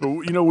much. But,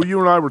 you know, you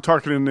and I were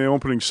talking in the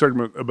opening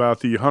segment about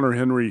the Hunter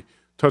Henry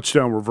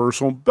touchdown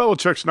reversal.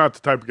 Belichick's not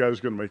the type of guy who's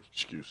going to make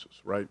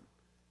excuses, right?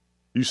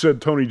 You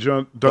said Tony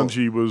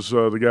Dungy was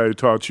the guy who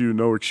taught you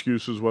no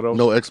excuses. What else?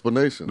 No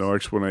explanations. No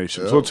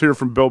explanations. Yep. Let's hear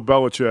from Bill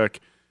Belichick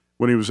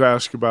when he was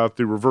asked about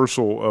the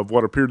reversal of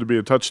what appeared to be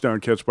a touchdown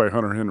catch by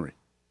Hunter Henry.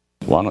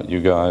 Why don't you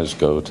guys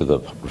go to the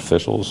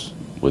officials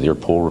with your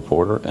pool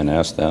reporter and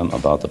ask them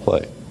about the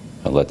play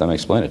and let them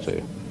explain it to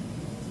you?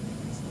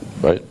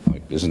 Right?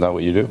 Isn't that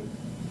what you do?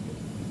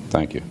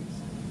 Thank you.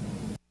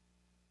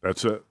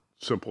 That's it.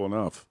 Simple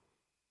enough.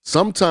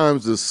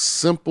 Sometimes the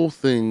simple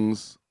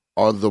things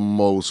are the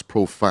most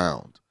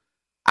profound.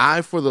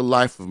 For the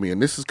life of me,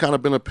 and this has kind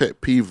of been a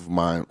pet peeve of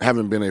mine,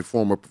 having been a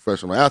former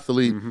professional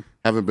athlete,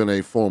 having been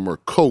a former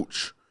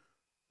coach,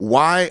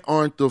 why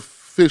aren't the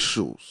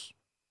officials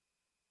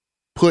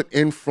put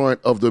in front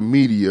of the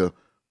media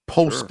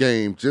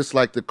post-game just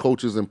like the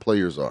coaches and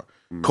players are?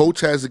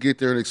 Coach has to get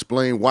there and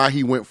explain why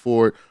he went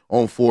for it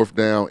on fourth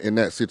down in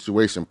that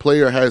situation.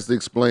 Player has to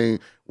explain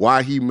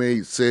why he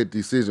made said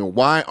decision.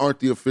 Why aren't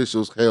the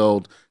officials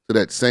held to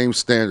that same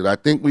standard? I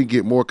think we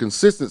get more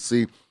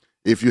consistency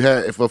if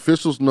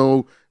officials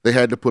know they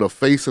had to put a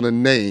face and a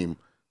name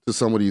to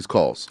some of these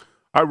calls.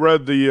 I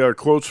read the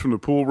quotes from the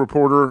pool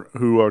reporter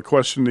who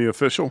questioned the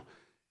official,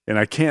 and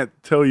I can't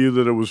tell you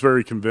that it was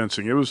very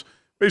convincing. It was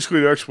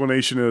basically, the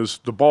explanation is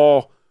the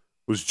ball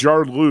was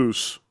jarred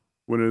loose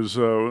when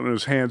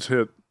his hands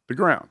hit the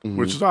ground,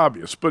 which is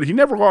obvious. But he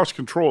never lost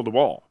control of the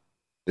ball.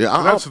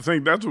 Yeah, that's the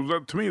thing.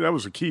 To me, that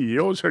was the key. He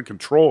always had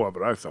control of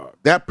it, I thought.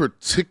 That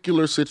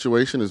particular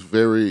situation is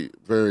very,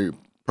 very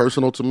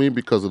personal to me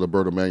because of the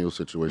Bert Emanuel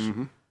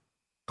situation.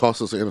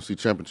 Cost us an NFC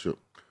championship.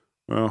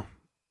 Well,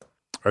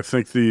 I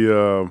think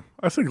a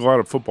lot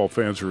of football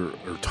fans are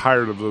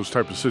tired of those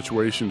type of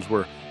situations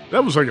where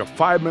that was like a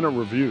 5-minute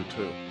review,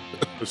 too.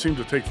 It seemed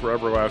to take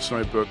forever last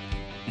night, but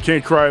you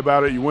can't cry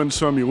about it. You win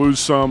some, you lose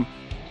some,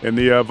 and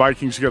the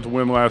Vikings got the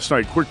win last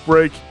night. Quick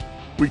break.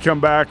 We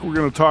come back. We're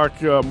going to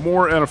talk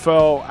more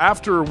NFL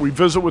after we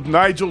visit with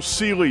Nigel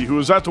Seeley, who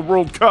is at the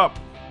World Cup,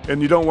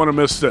 and you don't want to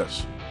miss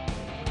this.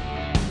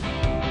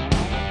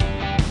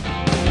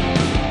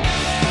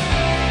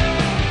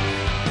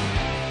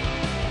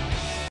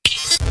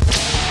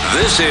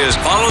 This is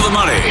Follow the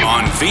Money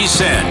on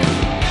VSiN.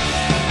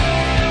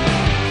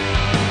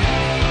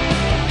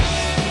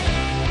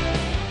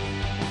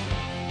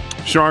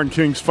 Sean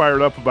King's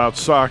fired up about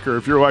soccer.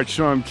 If you're like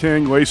Sean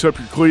King, lace up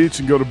your cleats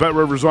and go to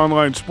BetRivers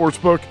Online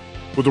Sportsbook.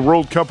 With the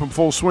World Cup in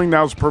full swing,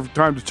 now's the perfect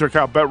time to check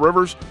out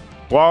BetRivers.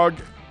 Log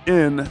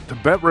in to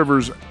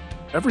BetRivers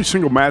every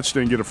single match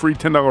day and get a free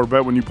 $10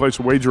 bet when you place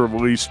a wager of at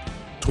least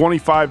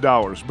 $25.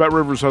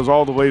 BetRivers has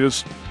all the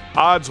latest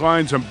odds,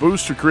 lines, and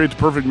boosts to create the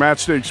perfect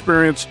match day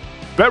experience.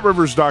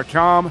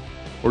 BetRivers.com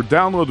or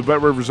download the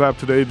BetRivers app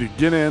today to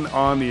get in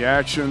on the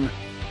action.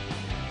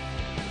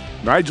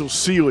 Nigel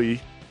Seeley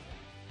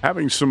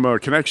having some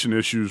connection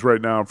issues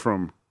right now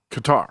from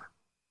Qatar.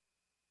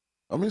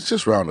 I mean, it's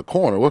just around the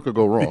corner. What could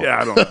go wrong?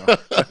 Yeah, I don't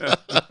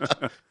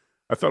know.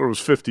 I thought it was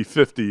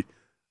 50-50.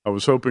 I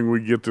was hoping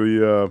we'd get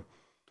the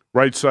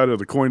right side of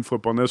the coin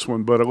flip on this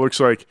one, but it looks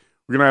like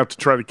we're going to have to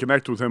try to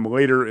connect with him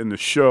later in the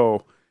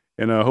show,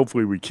 and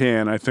hopefully we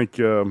can. I think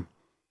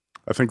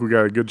we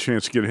got a good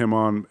chance to get him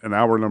on in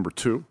hour number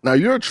 2. Now,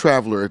 you're a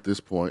traveler at this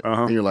point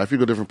in your life. You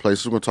go different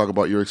places. We're going to talk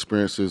about your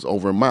experiences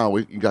over in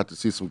Maui. You got to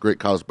see some great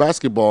college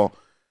basketball.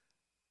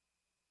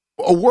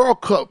 A World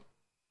Cup,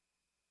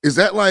 is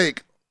that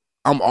like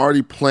I'm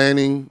already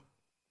planning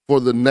for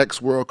the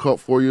next World Cup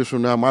 4 years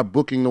from now? Am I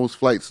booking those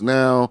flights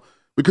now?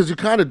 Because you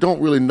kind of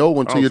don't really know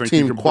until your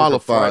team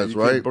qualifies,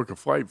 right? You can't book a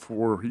flight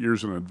 4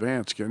 years in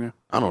advance, can you?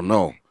 I don't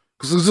know.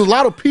 Because there's a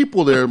lot of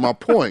people there, my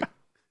point.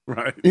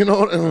 Right. You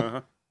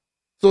know?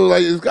 So,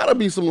 like, it's got to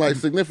be some, like,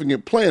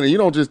 significant planning. You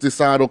don't just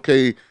decide,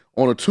 okay,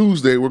 on a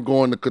Tuesday we're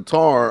going to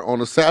Qatar on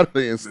a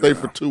Saturday and stay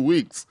for 2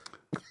 weeks.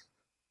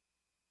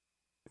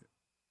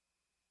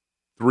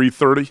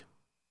 3:30?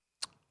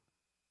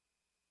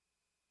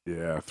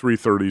 Yeah,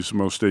 3:30 is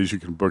most days you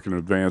can book in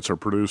advance. Our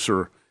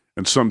producer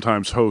and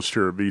sometimes host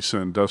here at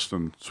VSiN,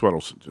 Dustin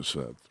Swedelson, just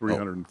said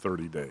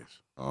 330 days.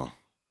 Oh,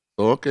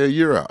 so okay,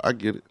 you're out. I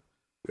get it.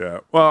 Yeah.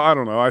 Well, I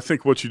don't know. I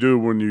think what you do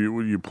when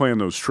you plan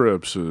those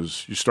trips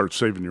is you start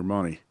saving your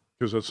money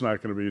because that's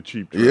not going to be a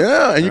cheap trip.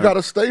 Yeah, and you got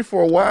to stay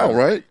for a while,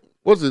 right?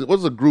 What's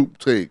a group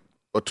take?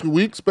 or 2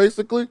 weeks,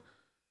 basically?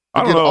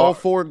 I don't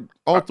know.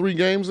 All 3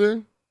 games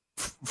in?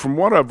 From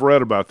what I've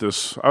read about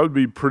this, I would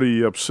be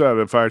pretty upset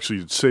if I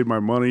actually saved my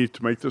money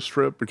to make this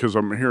trip because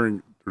I'm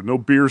hearing there are no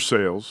beer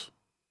sales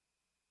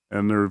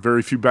and there are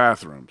very few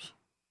bathrooms.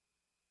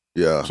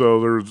 Yeah.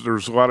 So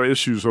there's a lot of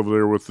issues over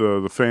there with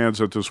the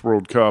fans at this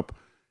World Cup.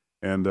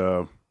 And,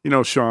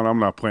 Sean, I'm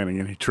not planning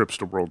any trips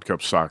to World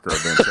Cup soccer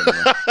events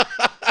anyway.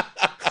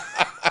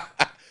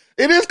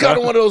 It is kind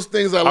of one of those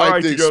things I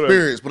like to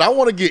experience, but I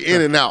want to get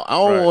in and out. I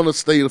don't want to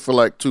stay for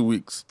like 2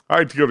 weeks. I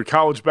like to go to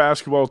college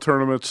basketball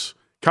tournaments,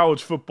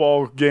 college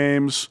football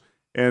games,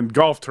 and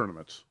golf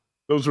tournaments.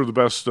 Those are the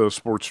best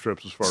sports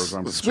trips as far as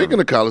I'm concerned. Speaking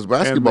of college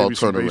basketball and maybe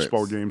tournaments. some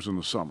baseball games in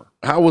the summer.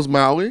 How was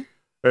Maui?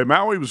 Hey,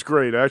 Maui was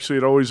great. Actually,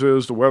 it always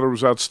is. The weather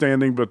was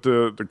outstanding, but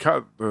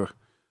the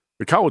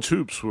college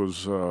hoops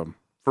was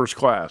first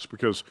class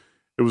because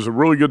it was a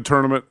really good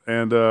tournament.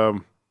 And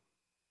I'm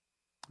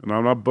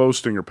not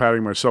boasting or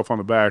patting myself on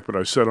the back, but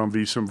I said on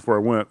VSiN before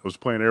I went, I was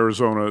playing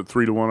Arizona at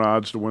 3-1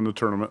 odds to win the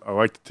tournament. I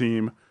like the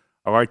team.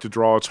 I like to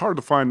draw. It's hard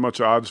to find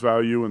much odds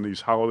value in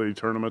these holiday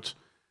tournaments,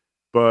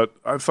 but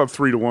I thought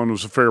 3-1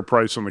 was a fair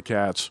price on the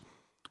Cats,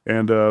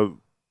 and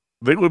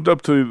they lived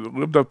up to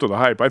the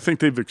hype. I think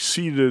they've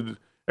exceeded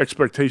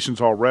expectations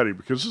already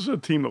because this is a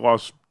team that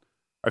lost.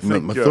 I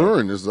think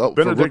Mathurin is up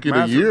for Rookie of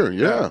the Year.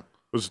 Yeah, it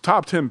was a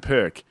top 10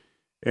 pick,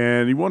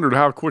 and he wondered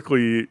how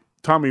quickly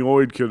Tommy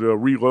Lloyd could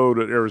reload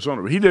at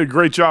Arizona. But he did a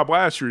great job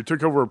last year. He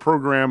took over a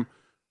program,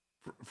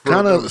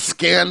 kind of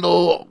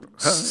scandal,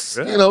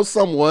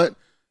 somewhat.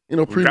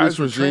 Previous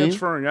regime.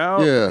 Transferring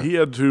out, he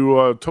had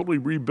to totally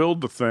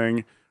rebuild the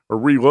thing or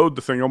reload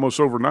the thing almost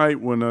overnight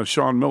when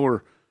Sean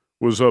Miller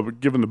was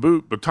given the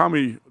boot. But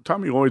Tommy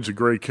Lloyd's a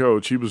great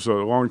coach. He was a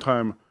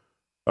longtime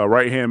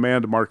right-hand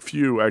man to Mark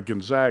Few at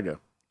Gonzaga.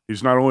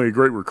 He's not only a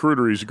great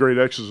recruiter, he's a great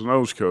X's and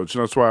O's coach,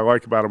 and that's why I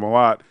like about him a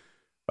lot.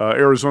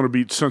 Arizona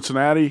beat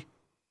Cincinnati,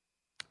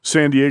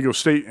 San Diego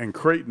State, and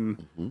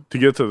Creighton to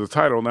get to the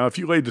title. Now, if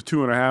you laid the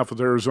 2.5 with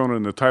Arizona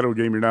in the title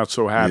game, you're not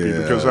so happy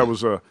because that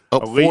was up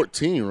late,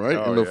 14,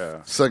 right, in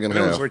the second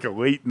half. It was like a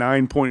late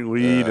 9-point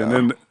lead,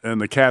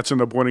 and the Cats end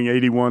up winning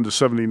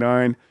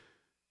 81-79.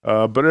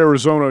 But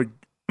Arizona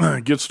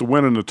gets the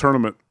win in the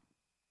tournament,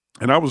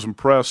 and I was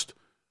impressed.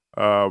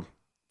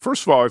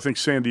 First of all, I think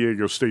San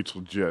Diego State's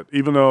legit,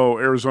 even though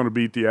Arizona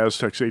beat the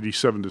Aztecs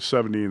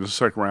 87-70 in the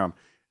second round,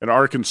 and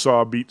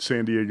Arkansas beat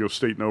San Diego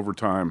State in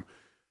overtime.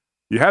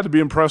 You had to be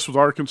impressed with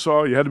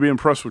Arkansas. You had to be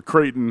impressed with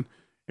Creighton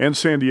and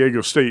San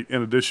Diego State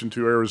in addition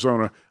to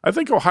Arizona. I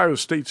think Ohio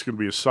State's going to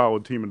be a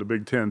solid team in the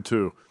Big Ten,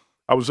 too.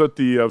 I was sitting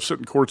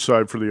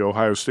courtside for the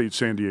Ohio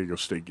State-San Diego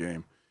State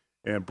game,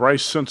 and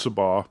Bryce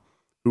Sensabaugh,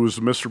 who was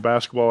Mr.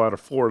 Basketball out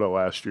of Florida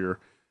last year,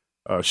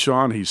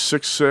 Sean, he's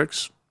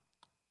 6'6".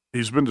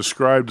 He's been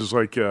described as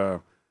like, I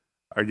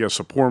guess,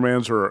 a poor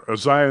man's or a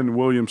Zion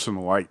Williamson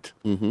light.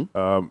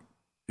 Mm-hmm.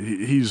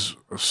 He's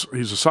a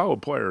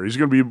solid player. He's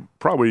going to be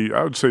probably,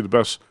 I would say, the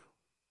best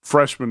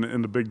freshman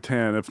in the Big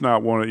Ten, if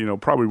not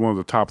probably one of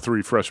the top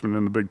 3 freshmen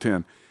in the Big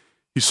Ten.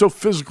 He's so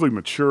physically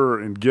mature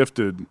and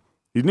gifted.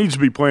 He needs to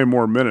be playing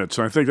more minutes,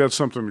 and I think that's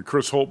something that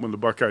Chris Holtman, the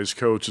Buckeyes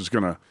coach, is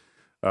going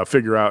to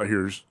figure out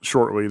here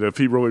shortly. That if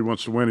he really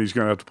wants to win, he's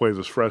going to have to play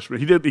this freshman.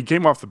 He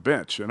came off the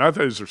bench, and I thought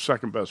he was their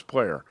second best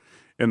player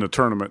in the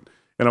tournament.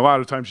 And a lot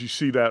of times you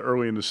see that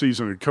early in the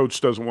season. The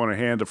coach doesn't want to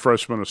hand a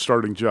freshman a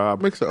starting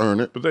job. Makes it earn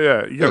it. But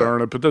you got to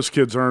earn it. But this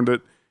kid's earned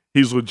it.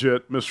 He's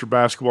legit, Mr.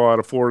 Basketball out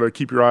of Florida.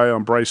 Keep your eye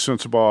on Bryce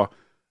Sensabaugh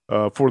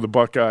for the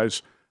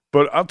Buckeyes.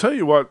 But I'll tell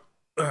you what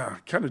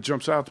kind of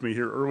jumps out to me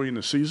here early in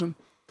the season,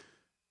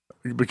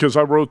 because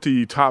I wrote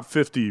the top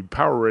 50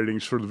 power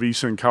ratings for the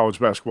VSiN College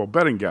Basketball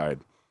Betting Guide.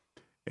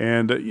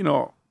 And,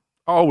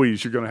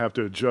 always you're going to have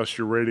to adjust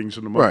your ratings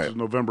in the months of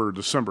November or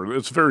December.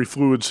 It's a very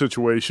fluid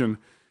situation.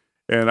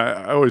 And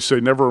I always say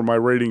never are my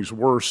ratings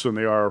worse than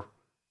they are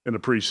in the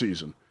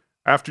preseason.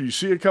 After you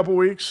see a couple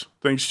weeks,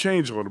 things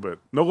change a little bit.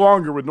 No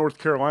longer would North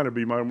Carolina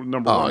be my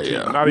number one team.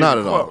 Not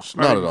even close.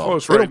 Not even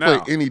close right now. They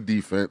don't play any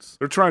defense.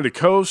 They're trying to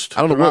coast.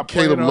 I don't know what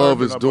Caleb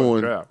Love is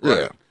doing.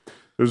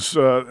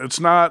 It's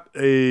not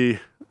a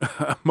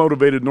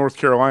motivated North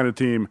Carolina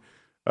team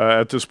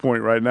at this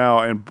point right now.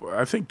 And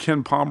I think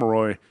Ken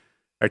Pomeroy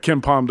at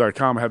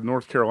KenPom.com had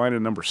North Carolina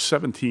number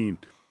 17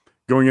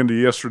 going into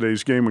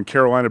yesterday's game when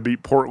Carolina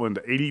beat Portland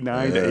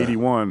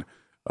 89-81.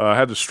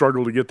 Had to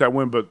struggle to get that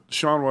win. But,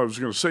 Sean, what I was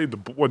going to say,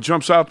 what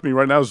jumps out to me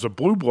right now is the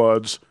Blue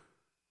Bloods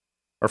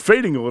are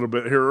fading a little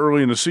bit here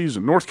early in the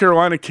season. North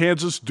Carolina,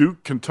 Kansas,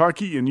 Duke,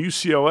 Kentucky, and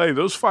UCLA,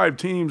 those 5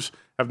 teams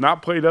have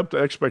not played up to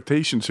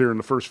expectations here in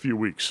the first few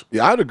weeks.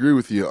 Yeah, I'd agree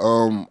with you.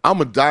 I'm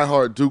a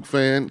diehard Duke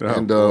fan,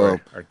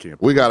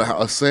 we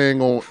got a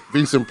saying on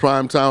VSiN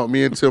Primetime with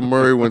me and Tim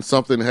Murray when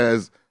something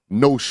has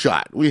no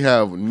shot. We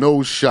have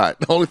no shot.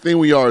 The only thing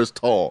we are is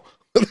tall.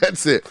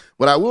 That's it.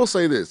 But I will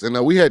say this,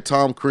 and we had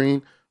Tom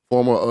Crean,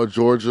 former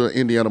Georgia,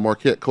 Indiana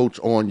Marquette coach,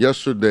 on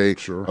yesterday,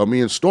 me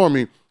and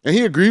Stormy, and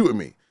he agreed with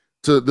me.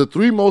 to the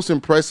three most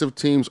impressive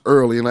teams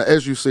early, and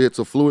as you say, it's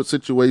a fluid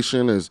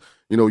situation as,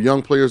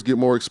 young players get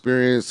more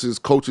experiences,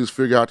 coaches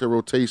figure out their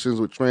rotations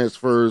with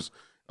transfers,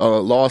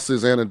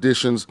 losses, and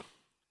additions.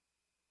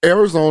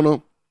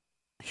 Arizona,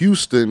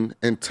 Houston,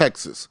 and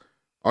Texas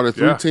are the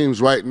three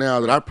teams right now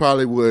that I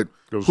probably would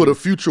put a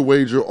future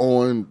wager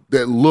on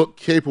that look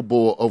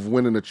capable of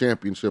winning the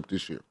championship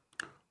this year.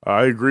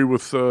 I agree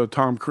with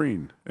Tom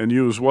Crean and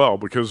you as well,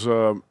 because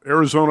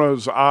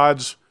Arizona's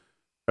odds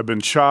have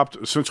been chopped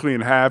essentially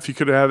in half. You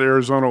could have had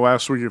Arizona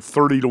last week at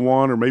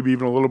 30-1 or maybe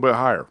even a little bit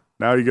higher.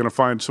 Now you're going to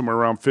find somewhere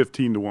around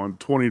 15-1,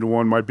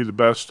 20-1 might be the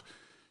best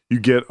you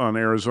get on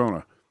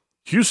Arizona.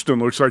 Houston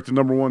looks like the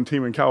number one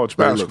team in college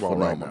basketball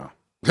right now.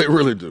 They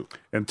really do.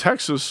 And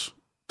Texas,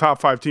 top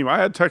 5 team. I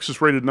had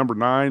Texas rated number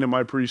 9 in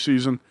my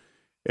preseason,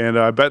 and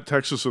I bet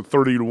Texas at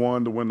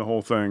 30-1 to win the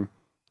whole thing.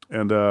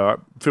 And I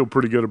feel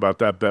pretty good about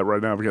that bet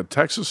right now. We got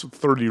Texas at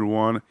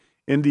 30-1,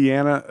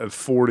 Indiana at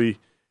 40,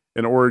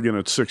 and Oregon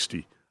at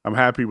 60. I'm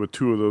happy with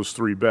 2 of those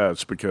 3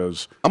 bets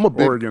because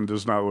Oregon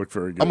does not look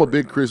very good. I'm a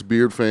big Chris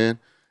Beard fan.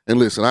 And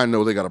listen, I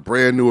know they got a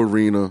brand new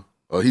arena.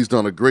 He's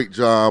done a great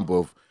job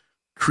of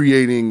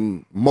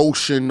creating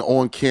motion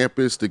on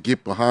campus to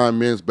get behind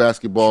men's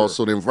basketball.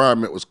 So the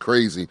environment was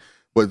crazy.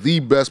 But the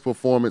best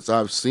performance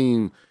I've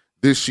seen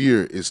this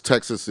year is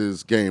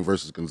Texas's game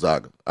versus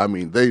Gonzaga. I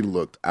mean, they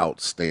looked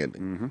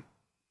outstanding. Mm-hmm.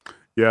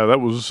 Yeah, that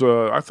was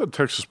I thought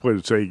Texas played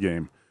its A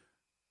game.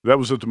 That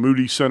was at the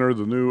Moody Center,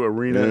 the new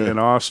arena in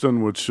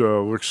Austin, which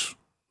looks,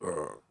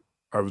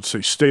 I would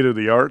say,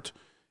 state-of-the-art.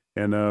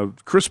 And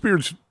Chris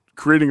Beard's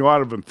creating a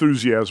lot of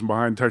enthusiasm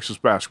behind Texas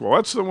basketball.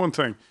 That's the one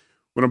thing.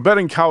 When I'm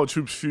betting college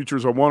hoops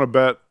futures, I want to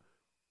bet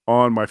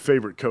on my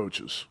favorite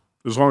coaches,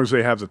 as long as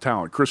they have the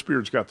talent. Chris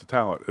Beard's got the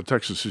talent at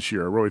Texas this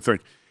year, I really think.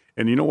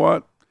 And you know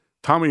what?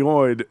 Tommy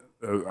Lloyd,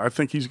 I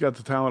think he's got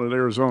the talent at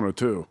Arizona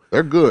too.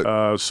 They're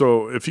good.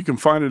 So if you can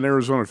find an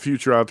Arizona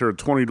future out there at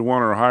 20-1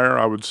 or higher,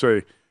 I would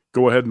say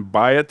go ahead and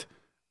buy it.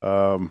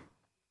 I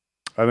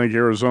think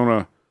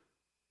Arizona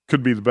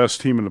could be the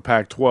best team in the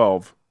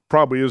Pac-12.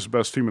 Probably is the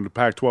best team in the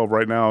Pac-12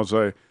 right now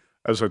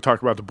as I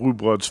talk about the Blue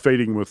Bloods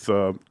fading with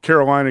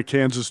Carolina,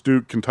 Kansas,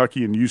 Duke,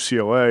 Kentucky, and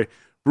UCLA.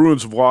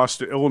 Bruins have lost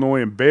to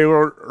Illinois and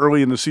Baylor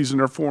early in the season.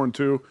 They're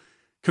 4-2.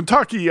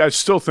 Kentucky, I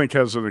still think,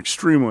 has an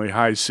extremely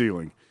high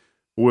ceiling.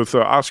 With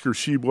Oscar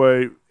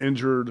Tshiebwe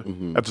injured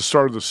at the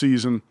start of the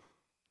season,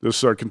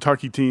 this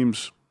Kentucky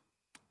team's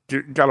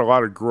got a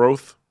lot of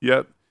growth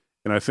yet,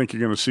 and I think you're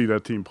going to see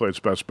that team play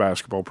its best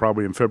basketball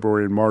probably in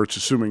February and March,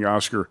 assuming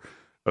Oscar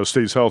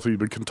stays healthy.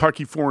 But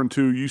Kentucky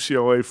 4-2,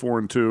 UCLA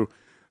 4-2.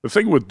 The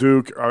thing with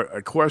Duke,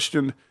 I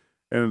questioned,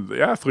 and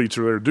the athletes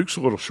are there. Duke's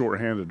a little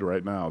short-handed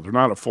right now. They're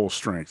not at full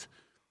strength.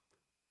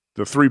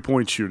 The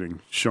three-point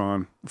shooting,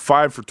 Sean,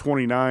 5 for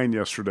 29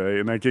 yesterday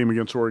in that game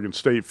against Oregon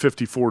State,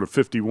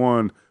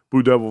 54-51.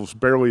 Blue Devils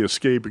barely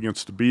escape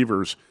against the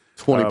Beavers.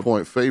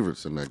 20-point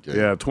favorites in that game.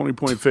 Yeah,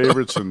 20-point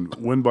favorites and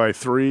win by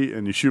 3,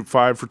 and you shoot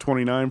 5 for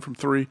 29 from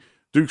 3.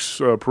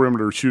 Duke's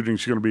perimeter shooting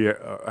is going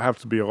to have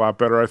to be a lot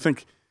better.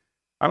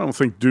 I don't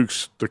think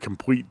Duke's the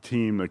complete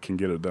team that can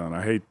get it done.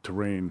 I hate to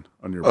rain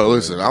on your. Oh,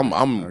 listen,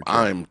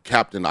 I'm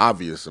Captain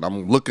Obvious, and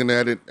I'm looking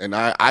at it, and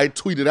I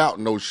tweeted out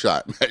no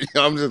shot.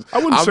 I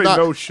wouldn't say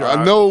no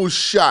shot. No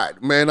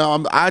shot, man.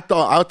 I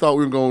thought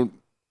we were going to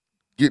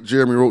get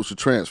Jeremy Roach to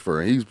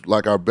transfer, and he's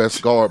like our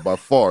best guard by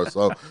far.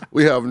 So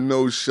we have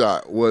no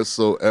shot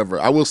whatsoever.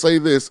 I will say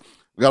this: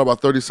 we got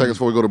about 30 seconds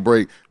before we go to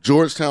break.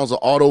 Georgetown's an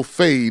auto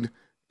fade.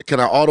 Can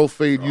I auto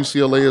fade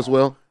UCLA as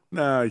well?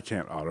 No, you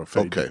can't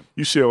auto-fade. Okay.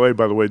 UCLA,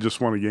 by the way, just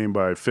won a game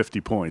by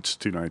 50 points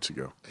 2 nights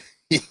ago.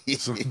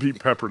 So beat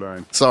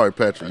Pepperdine. Sorry,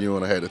 Patrick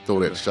Ewing. I had to throw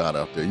that shot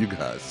out there. You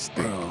guys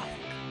stink.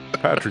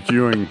 Patrick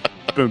Ewing,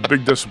 been a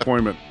big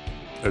disappointment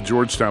at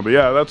Georgetown. But,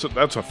 yeah, that's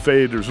a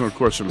fade. There's no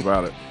question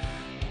about it.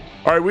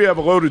 All right, we have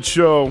a loaded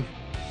show.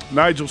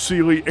 Nigel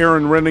Seeley,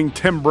 Aaron Renning,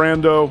 Tim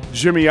Brando,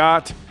 Jimmy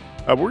Ott.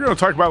 We're going to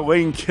talk about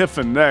Lane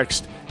Kiffin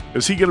next.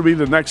 Is he going to be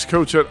the next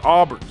coach at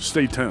Auburn?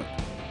 Stay tuned.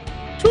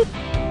 Choop.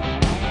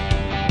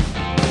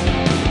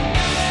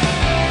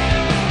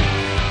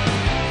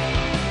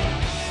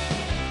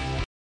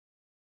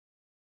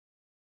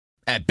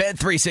 At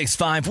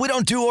Bet365, we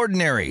don't do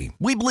ordinary.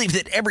 We believe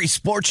that every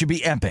sport should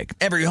be epic.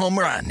 Every home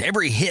run,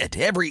 every hit,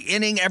 every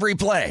inning, every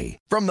play.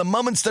 From the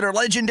moments that are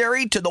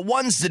legendary to the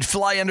ones that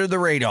fly under the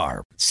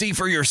radar. See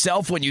for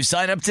yourself when you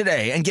sign up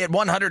today and get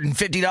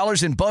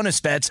 $150 in bonus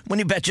bets when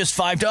you bet just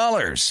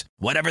 $5.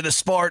 Whatever the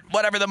sport,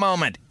 whatever the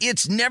moment,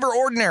 it's never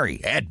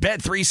ordinary at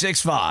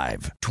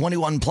Bet365.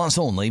 21 plus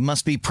only.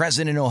 Must be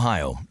present in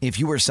Ohio. If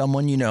you or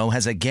someone you know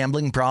has a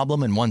gambling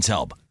problem and wants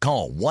help,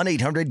 call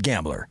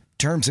 1-800-GAMBLER.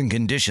 Terms and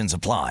conditions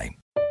apply.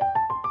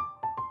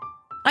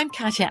 I'm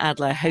Katya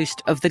Adler,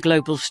 host of The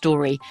Global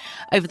Story.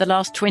 Over the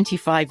last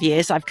 25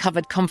 years, I've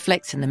covered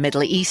conflicts in the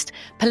Middle East,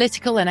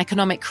 political and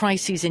economic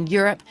crises in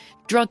Europe,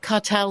 drug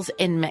cartels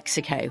in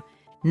Mexico.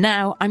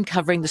 Now I'm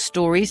covering the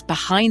stories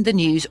behind the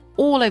news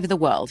all over the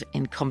world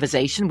in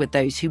conversation with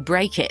those who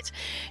break it.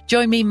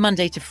 Join me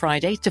Monday to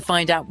Friday to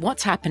find out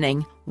what's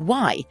happening,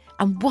 why,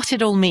 and what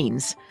it all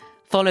means.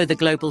 Follow The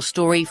Global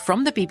Story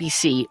from the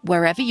BBC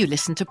wherever you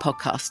listen to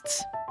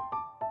podcasts.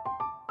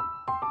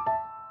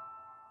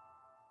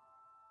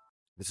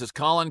 This is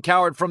Colin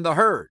Cowherd from The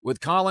Herd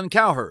with Colin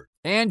Cowherd.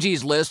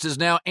 Angie's List is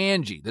now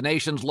Angie, the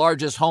nation's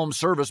largest home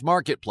service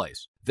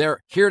marketplace.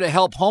 They're here to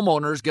help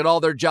homeowners get all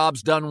their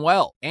jobs done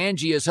well.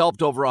 Angie has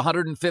helped over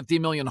 150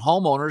 million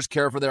homeowners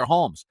care for their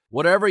homes.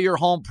 Whatever your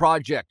home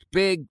project,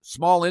 big,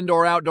 small,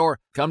 indoor, outdoor,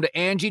 come to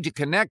Angie to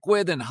connect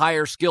with and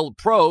hire skilled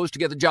pros to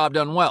get the job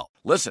done well.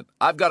 Listen,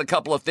 I've got a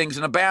couple of things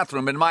in a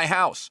bathroom in my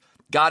house.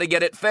 Got to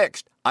get it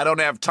fixed. I don't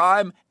have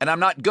time, and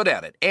I'm not good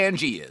at it.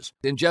 Angie is.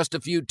 In just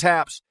a few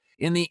taps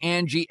in the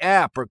Angie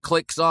app or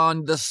clicks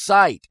on the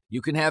site,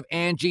 you can have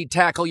Angie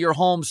tackle your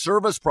home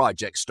service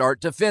project start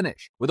to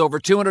finish. With over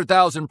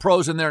 200,000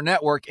 pros in their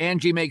network,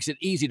 Angie makes it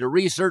easy to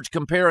research,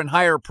 compare, and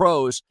hire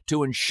pros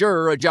to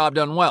ensure a job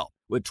done well.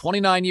 With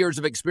 29 years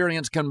of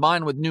experience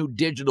combined with new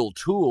digital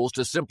tools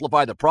to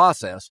simplify the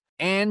process,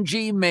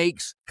 Angie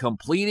makes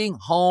completing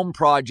home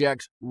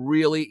projects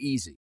really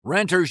easy.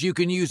 Renters, you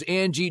can use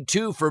Angie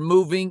too for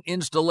moving,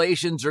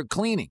 installations, or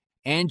cleaning.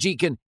 Angie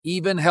can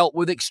even help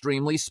with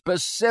extremely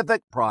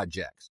specific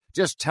projects.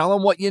 Just tell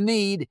them what you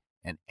need,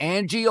 and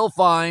Angie will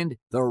find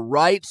the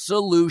right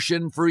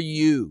solution for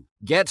you.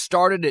 Get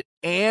started at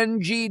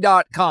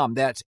Angie.com.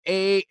 That's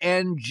ANGI.com,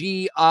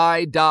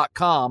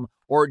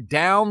 or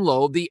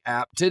download the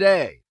app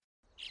today.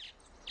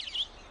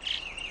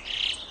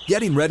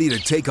 Getting ready to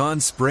take on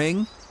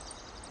spring?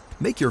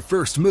 Make your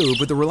first move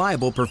with the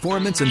reliable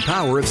performance and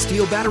power of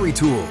Steel battery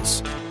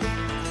tools.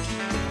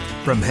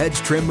 From hedge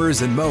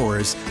trimmers and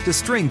mowers to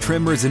string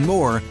trimmers and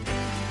more,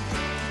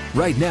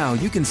 right now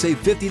you can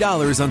save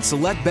 $50 on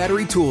select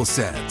battery tool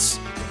sets.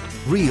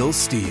 Real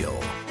Steel.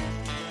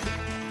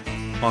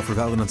 Offer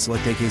valid on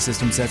select AK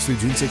system sets through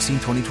June 16,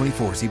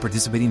 2024. See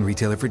participating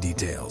retailer for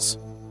details.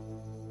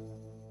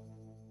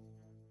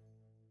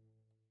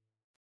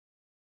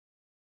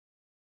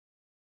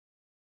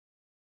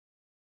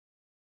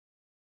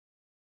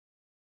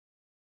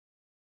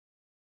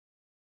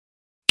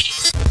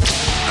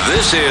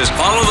 This is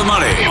Follow the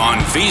Money on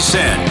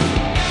VSiN.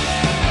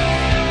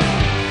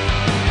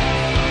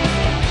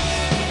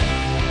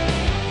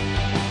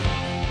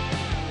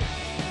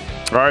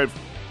 All right,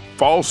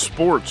 fall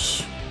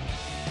sports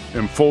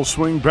in full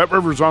swing.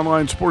 BetRivers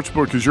Online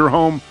Sportsbook is your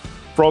home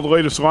for all the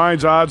latest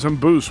lines, odds, and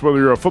boosts. Whether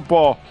you're a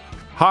football,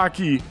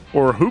 hockey,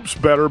 or hoops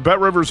bettor,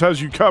 BetRivers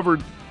has you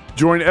covered.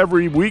 Join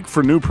every week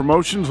for new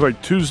promotions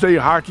like Tuesday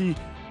Hockey,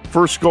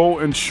 First Goal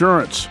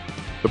Insurance.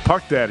 The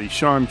Puck Daddy,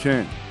 Sean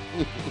King,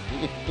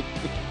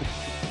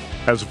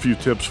 has a few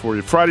tips for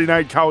you. Friday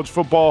night college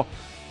football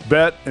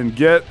bet and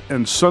get,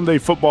 and Sunday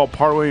football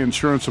parlay,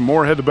 insurance, and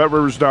more. Head to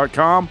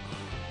BetRivers.com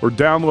or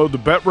download the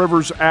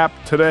BetRivers app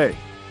today.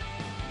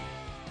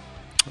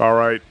 All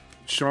right,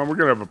 Sean, we're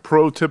going to have a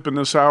pro tip in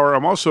this hour.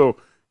 I'm also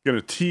going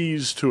to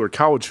tease to a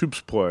college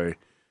hoops play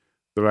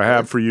that I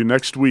have for you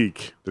next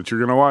week that you're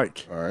going to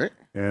like. All right.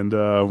 And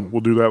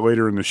we'll do that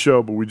later in the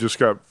show, but we just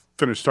got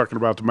finished talking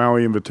about the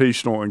Maui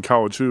Invitational and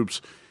college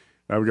hoops.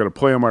 I've got a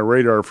play on my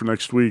radar for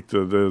next week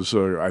that is,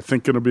 I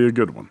think, going to be a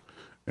good one.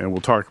 And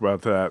we'll talk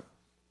about that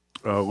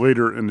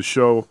later in the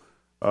show.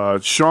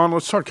 Sean,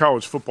 let's talk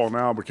college football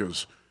now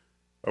because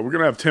we're going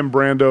to have Tim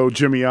Brando,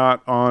 Jimmy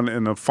Ott on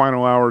in the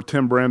final hour.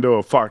 Tim Brando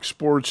of Fox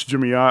Sports,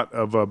 Jimmy Ott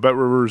of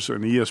BetRivers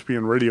and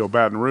ESPN Radio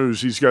Baton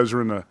Rouge. These guys are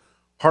in the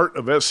heart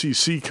of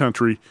SEC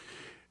country.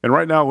 And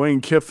right now,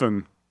 Lane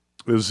Kiffin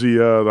is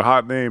the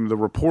hot name. The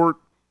report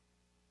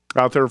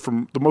out there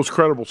from the most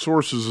credible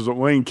sources is that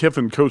Lane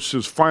Kiffin coached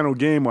his final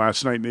game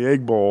last night in the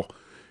Egg Bowl,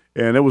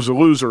 and it was a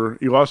loser.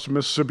 He lost to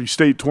Mississippi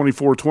State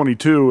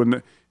 24-22,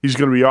 and he's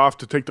going to be off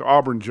to take the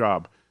Auburn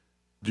job.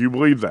 Do you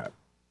believe that?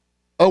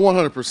 Oh,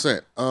 100%.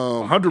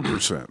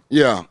 100%.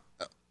 Yeah.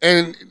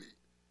 And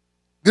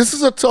this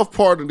is a tough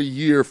part of the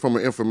year from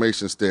an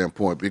information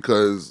standpoint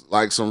because,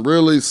 like, some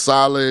really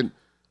solid,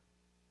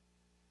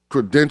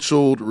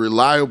 credentialed,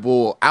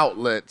 reliable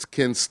outlets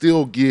can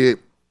still get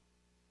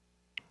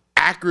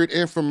accurate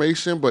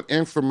information, but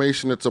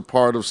information that's a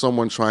part of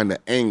someone trying to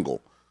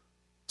angle.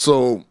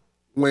 So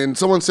when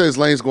someone says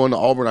Lane's going to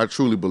Auburn, I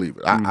truly believe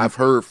it. I've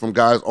heard from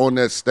guys on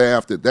that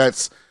staff that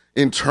that's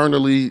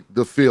internally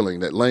the feeling,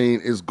 that Lane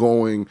is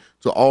going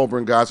to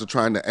Auburn. Guys are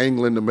trying to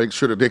angle him to make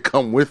sure that they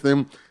come with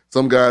him.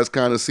 Some guys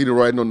kind of see the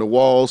writing on the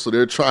wall, so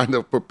they're trying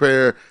to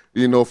prepare,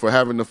 for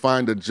having to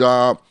find a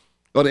job.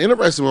 But the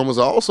interesting one was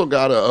I also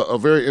got a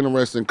very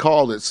interesting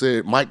call that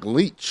said Mike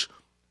Leach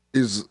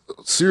is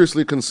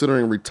seriously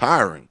considering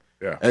retiring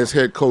as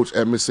head coach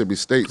at Mississippi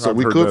State. So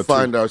we could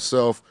find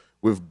ourselves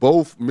with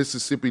both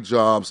Mississippi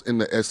jobs in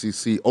the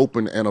SEC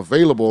open and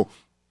available.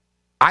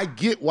 I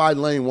get why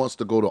Lane wants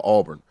to go to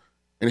Auburn.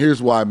 And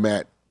here's why,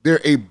 Matt. They're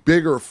a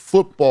bigger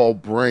football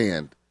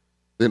brand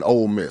than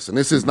Ole Miss. And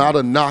this is not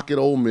a knock at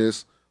Ole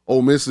Miss.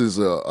 Ole Miss is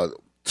a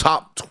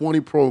top 20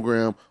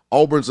 program.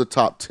 Auburn's a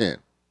top 10.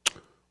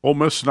 Ole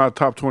Miss is not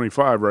top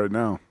 25 right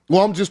now.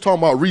 Well, I'm just talking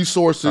about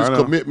resources,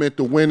 commitment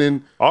to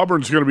winning.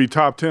 Auburn's going to be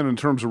top 10 in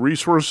terms of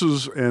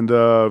resources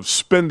and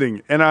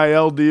spending,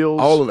 NIL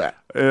deals. All of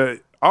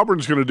that.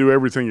 Auburn's going to do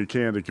everything it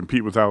can to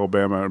compete with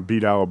Alabama and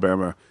beat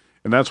Alabama,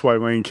 and that's why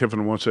Lane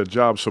Kiffin wants that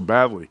job so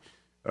badly.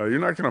 You're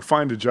not going to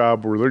find a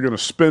job where they're going to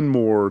spend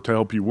more to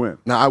help you win.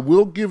 Now, I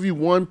will give you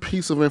one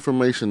piece of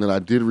information that I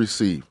did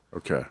receive.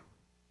 Okay.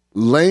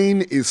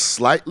 Lane is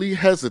slightly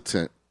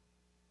hesitant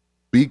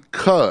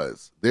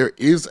because there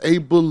is a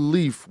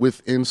belief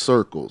within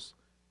circles.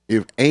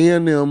 If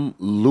A&M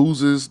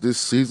loses this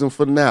season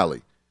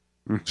finale,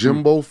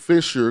 Jimbo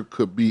Fisher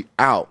could be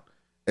out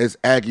as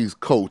Aggies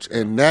coach,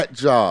 and that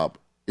job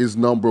is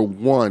number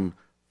one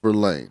for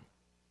Lane.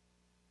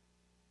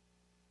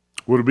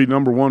 Would it be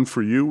number one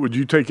for you? Would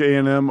you take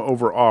A&M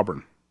over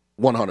Auburn?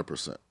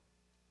 100%.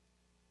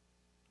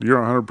 You're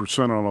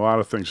 100% on a lot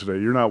of things today.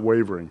 You're not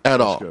wavering. At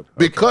That's all. good.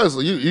 Because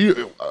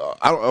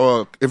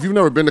if you've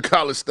never been to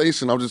College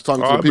Station, I'm just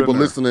talking to the people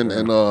listening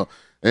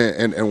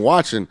and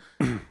watching.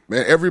 Man,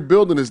 every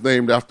building is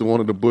named after one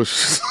of the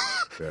Bushes.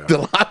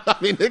 Yeah. I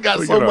mean, they got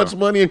so much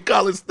money in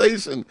College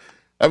Station.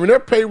 I mean,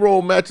 their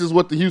payroll matches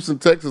what the Houston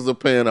Texans are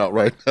paying out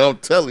right now. I'm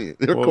telling you,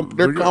 they're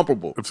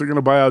comparable. If they're going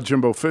to buy out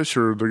Jimbo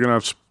Fisher, they're going to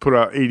have to put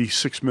out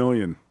 $86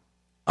 million.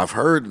 I've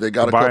heard they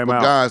got a couple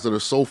guys that are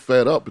so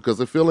fed up because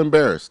they feel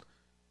embarrassed.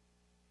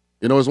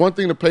 You know, it's one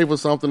thing to pay for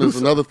something; it's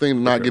another thing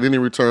to not get any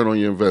return on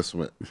your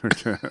investment.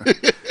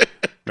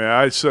 Man,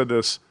 I said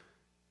this,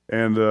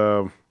 and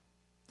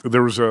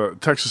there was a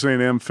Texas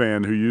A&M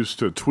fan who used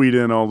to tweet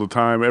in all the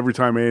time. Every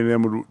time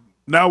A&M would,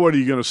 now what are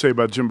you going to say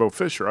about Jimbo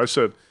Fisher? I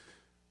said,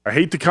 I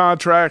hate the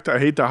contract. I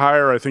hate the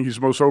hire. I think he's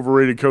the most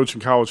overrated coach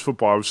in college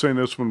football. I was saying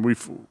this when we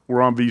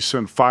were on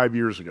VSiN 5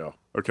 years ago.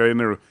 Okay, and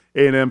the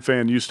A&M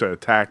fan used to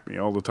attack me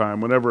all the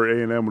time whenever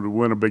A&M would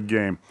win a big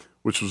game,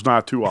 which was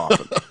not too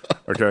often.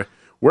 Okay,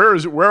 where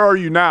are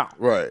you now?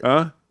 Right?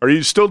 Huh? Are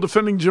you still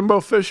defending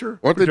Jimbo Fisher?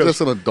 Weren't they just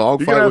in a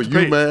dogfight with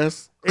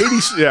UMass?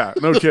 Yeah,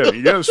 no kidding.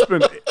 You got to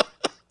spend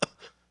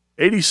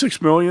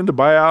 $86 million to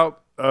buy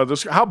out.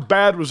 How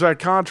bad was that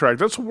contract?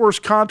 That's the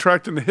worst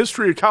contract in the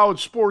history of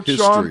college sports,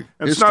 Sean,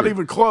 and it's not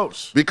even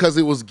close. Because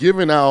it was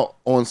given out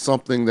on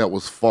something that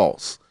was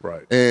false.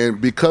 Right.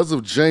 And because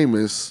of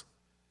Jameis,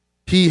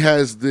 he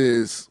has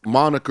this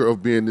moniker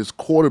of being this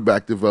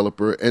quarterback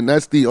developer, and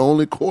that's the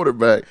only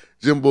quarterback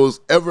Jimbo's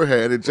ever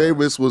had. And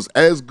Jameis was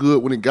as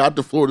good when he got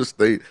to Florida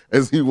State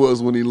as he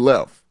was when he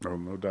left.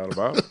 No doubt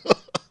about it.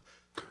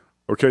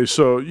 Okay,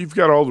 so you've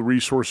got all the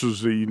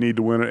resources that you need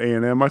to win at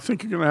A&M. I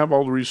think you're going to have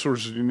all the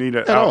resources you need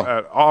at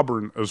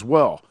Auburn as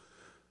well.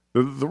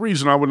 The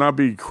reason I would not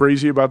be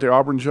crazy about the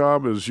Auburn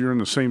job is you're in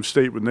the same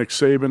state with Nick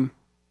Saban.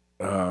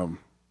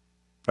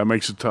 That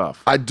makes it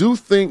tough. I do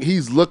think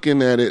he's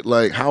looking at it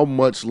like, how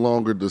much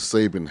longer does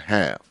Saban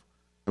have?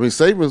 I mean,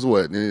 Saban's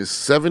what, in his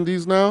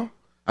 70s now?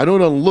 I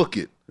don't look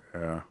it.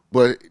 Yeah.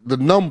 But the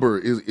number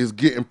is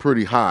getting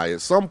pretty high.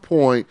 At some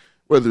point,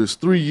 whether it's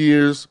 3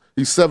 years,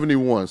 he's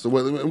 71. So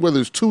whether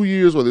it's 2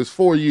 years, whether it's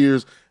 4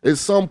 years, at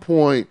some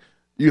point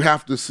you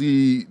have to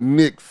see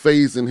Nick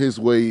phasing his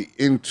way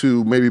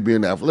into maybe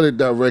being the athletic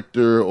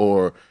director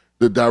or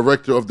the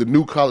director of the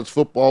new college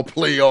football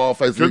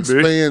playoff as it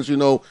expands. You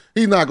know,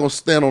 he's not going to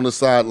stand on the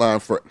sideline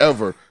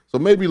forever. So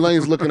maybe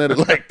Lane's looking at it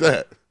like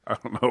that. I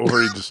don't know.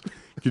 Or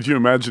could you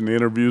imagine the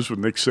interviews with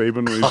Nick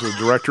Saban when he's the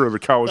director of the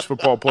college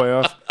football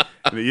playoff?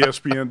 And the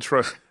ESPN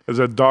has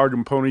that dog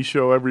and pony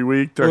show every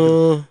week.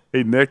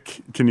 Hey,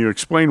 Nick, can you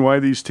explain why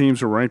these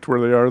teams are ranked where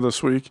they are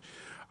this week?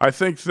 I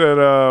think that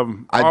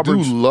I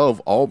do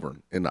love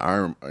Auburn in the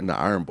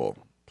Iron Bowl,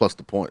 plus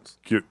the points.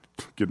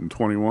 Getting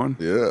 21?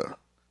 Yeah.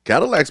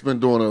 Cadillac's been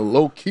doing a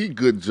low-key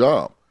good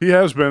job. He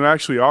has been.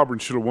 Actually, Auburn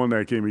should have won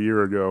that game a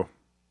year ago.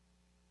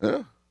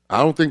 Yeah. I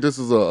don't think this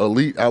is an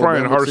elite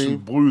Alabama Brian Harsin team.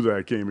 blew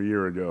that game a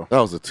year ago. That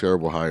was a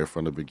terrible hire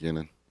from the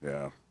beginning.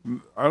 Yeah.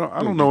 I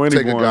don't know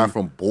anyone. Take a guy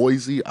from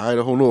Boise,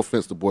 Idaho. No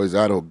offense to Boise,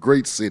 Idaho.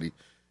 Great city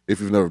if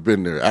you've never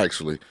been there,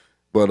 actually.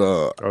 But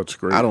it's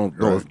great. I don't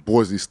know if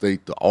Boise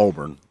State to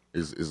Auburn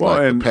is well,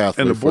 like the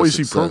pathway and the for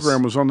Boise success.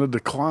 program was on the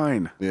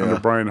decline under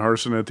Brian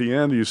Harsin at the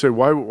end. You say,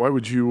 why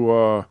would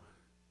you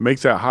make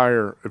that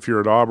hire if you're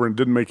at Auburn? It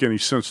didn't make any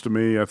sense to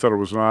me. I thought it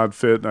was an odd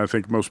fit, and I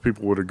think most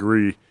people would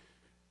agree.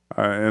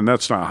 And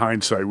that's not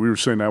hindsight. We were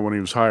saying that when he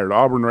was hired.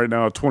 Auburn right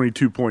now, a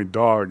 22-point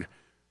dog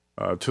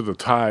to the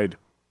Tide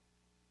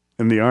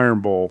in the Iron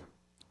Bowl.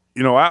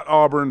 You know, at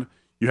Auburn,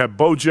 you have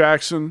Bo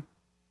Jackson.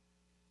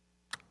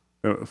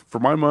 For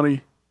my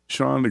money,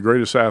 Sean, the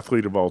greatest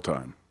athlete of all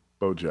time,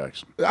 Bo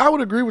Jackson. I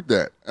would agree with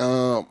that.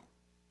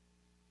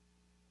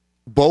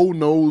 Bo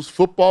knows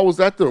football. Was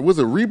it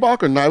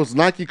Reebok or it was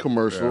Nike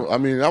commercial? Yeah. I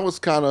mean, that was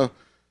kind of,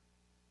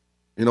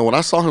 you know, when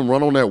I saw him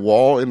run on that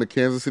wall in the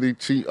Kansas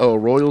City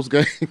Royals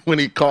game when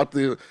he caught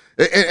the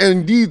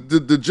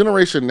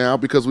generation now,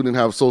 because we didn't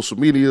have social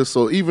media,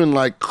 so even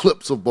like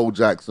clips of Bo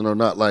Jackson are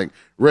not like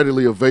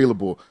readily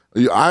available.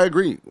 I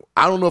agree.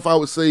 I don't know if I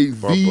would say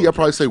I'd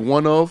probably say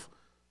one of,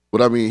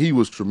 but I mean, he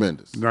was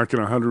tremendous. Not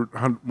going to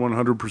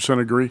 100%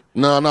 agree?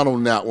 No, not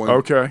on that one.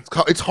 Okay.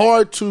 It's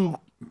hard to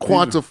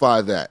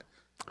quantify that.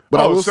 But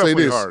I will say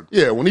this. Hard.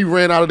 Yeah, when he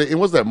ran out of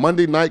was that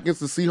Monday night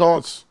against the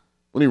Seahawks?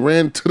 When he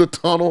ran to the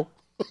tunnel?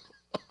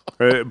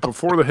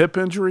 Before the hip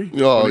injury?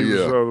 Oh, when he was,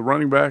 yeah. the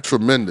running back?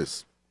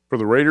 Tremendous. For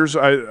the Raiders,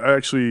 I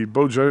actually,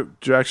 Bo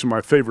Jackson,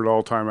 my favorite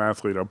all-time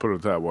athlete, I'll put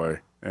it that way.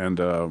 And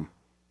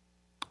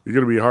it's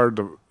going to be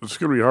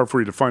hard for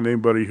you to find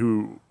anybody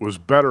who was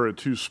better at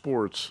two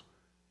sports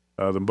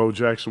than Bo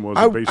Jackson was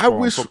at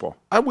baseball and football.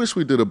 I wish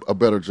we did a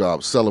better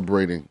job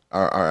celebrating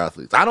our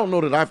athletes. I don't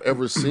know that I've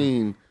ever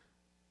seen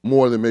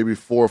more than maybe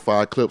 4 or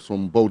 5 clips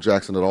from Bo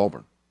Jackson at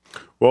Auburn.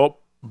 Well,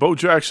 Bo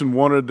Jackson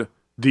wanted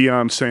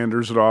Deion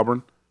Sanders at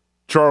Auburn.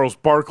 Charles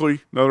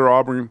Barkley, another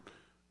Auburn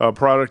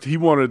product, he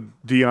wanted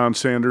Deion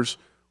Sanders.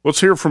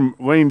 Let's hear from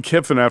Lane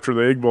Kiffin after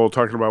the Egg Bowl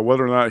talking about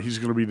whether or not he's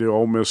going to be the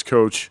Ole Miss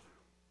coach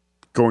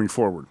going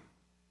forward.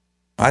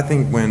 I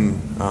think when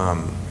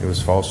it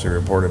was falsely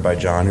reported by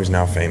John, who's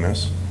now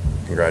famous,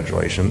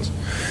 congratulations,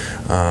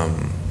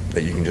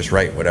 that you can just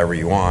write whatever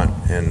you want.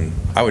 And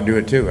I would do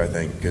it too, I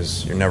think,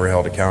 because you're never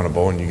held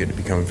accountable and you get to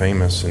become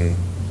famous and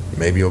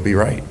maybe you'll be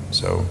right.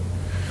 So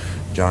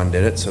John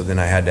did it. So then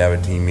I had to have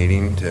a team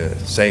meeting to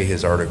say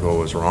his article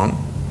was wrong,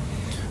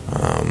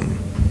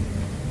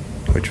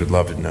 which would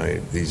love to know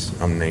these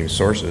unnamed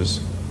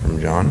sources from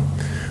John.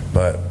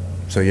 But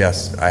so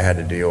yes, I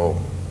had to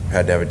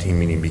have a team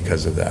meeting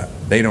because of that.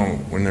 They don't,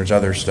 when there's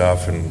other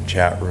stuff and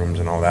chat rooms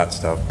and all that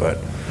stuff, but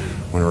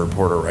when a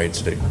reporter writes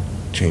it, it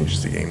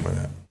changes the game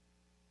with it.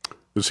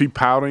 Is he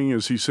pouting?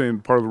 Is he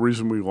saying part of the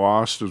reason we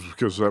lost is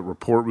because that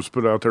report was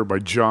put out there by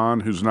John,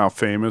 who's now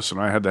famous,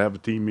 and I had to have a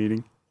team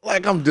meeting?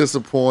 Like, I'm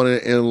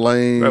disappointed in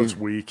Lane. That's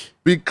weak.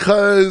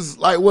 Because,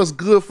 like, what's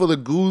good for the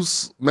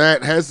goose,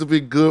 Matt, has to be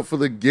good for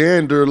the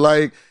gander.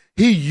 Like,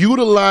 he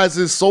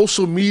utilizes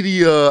social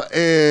media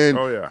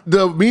and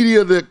the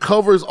media that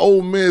covers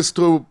Ole Miss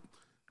to,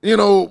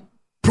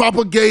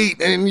 propagate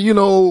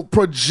and,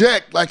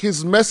 project, like,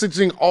 his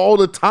messaging all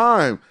the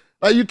time.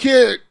 Like, you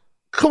can't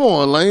 – come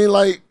on, Lane.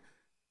 Like,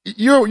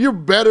 you're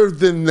better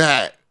than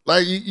that.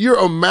 Like, you're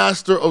a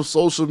master of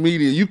social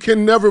media. You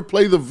can never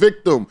play the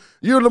victim.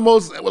 You're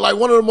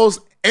one of the most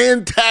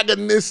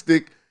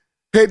antagonistic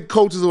head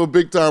coaches of a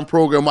big-time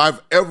program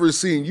I've ever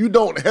seen. You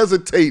don't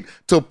hesitate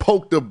to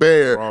poke the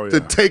bear, to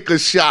take a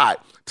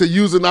shot, to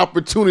use an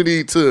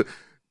opportunity to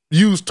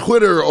use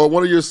Twitter or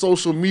one of your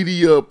social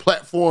media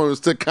platforms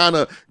to kind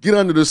of get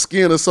under the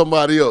skin of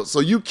somebody else. So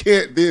you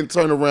can't then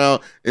turn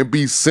around and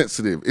be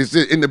sensitive. It's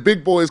just, in the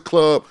big boys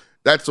club,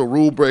 that's a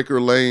rule breaker,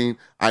 Lane.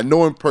 I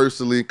know him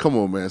personally. Come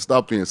on, man.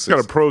 Stop being sensitive.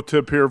 Got a pro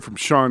tip here from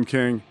Sean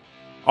King.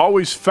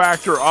 Always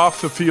factor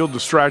off-the-field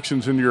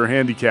distractions into your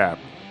handicap.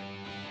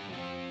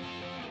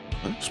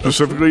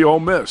 Specifically Ole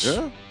Miss,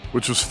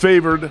 which was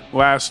favored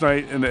last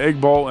night in the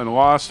Egg Bowl and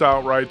lost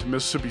outright to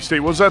Mississippi State.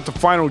 Was that the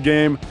final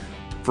game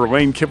for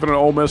Lane Kiffin at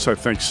Ole Miss? I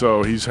think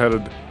so. He's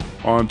headed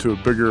on to a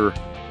bigger,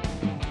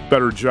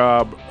 better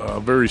job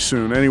very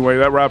soon. Anyway,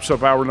 that wraps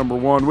up hour number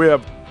 1. We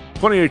have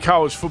plenty of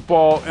college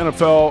football,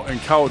 NFL,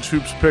 and college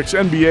hoops picks,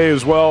 NBA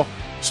as well.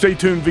 Stay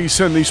tuned,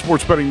 VSiN, the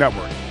Sports Betting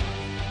Network.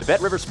 The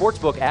BetRivers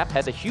Sportsbook app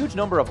has a huge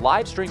number of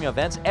live streaming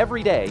events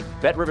every day.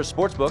 BetRivers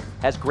Sportsbook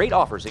has great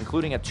offers,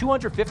 including a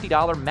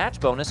 $250 match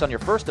bonus on your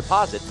first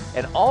deposit,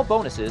 and all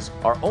bonuses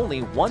are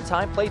only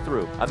one-time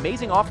playthrough.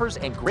 Amazing offers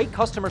and great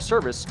customer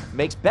service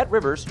makes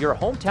BetRivers your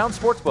hometown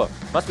sportsbook.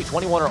 Must be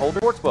 21 or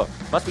older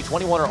sportsbook. Must be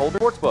 21 or older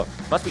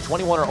sportsbook. Must be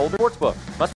 21 or older sportsbook. Must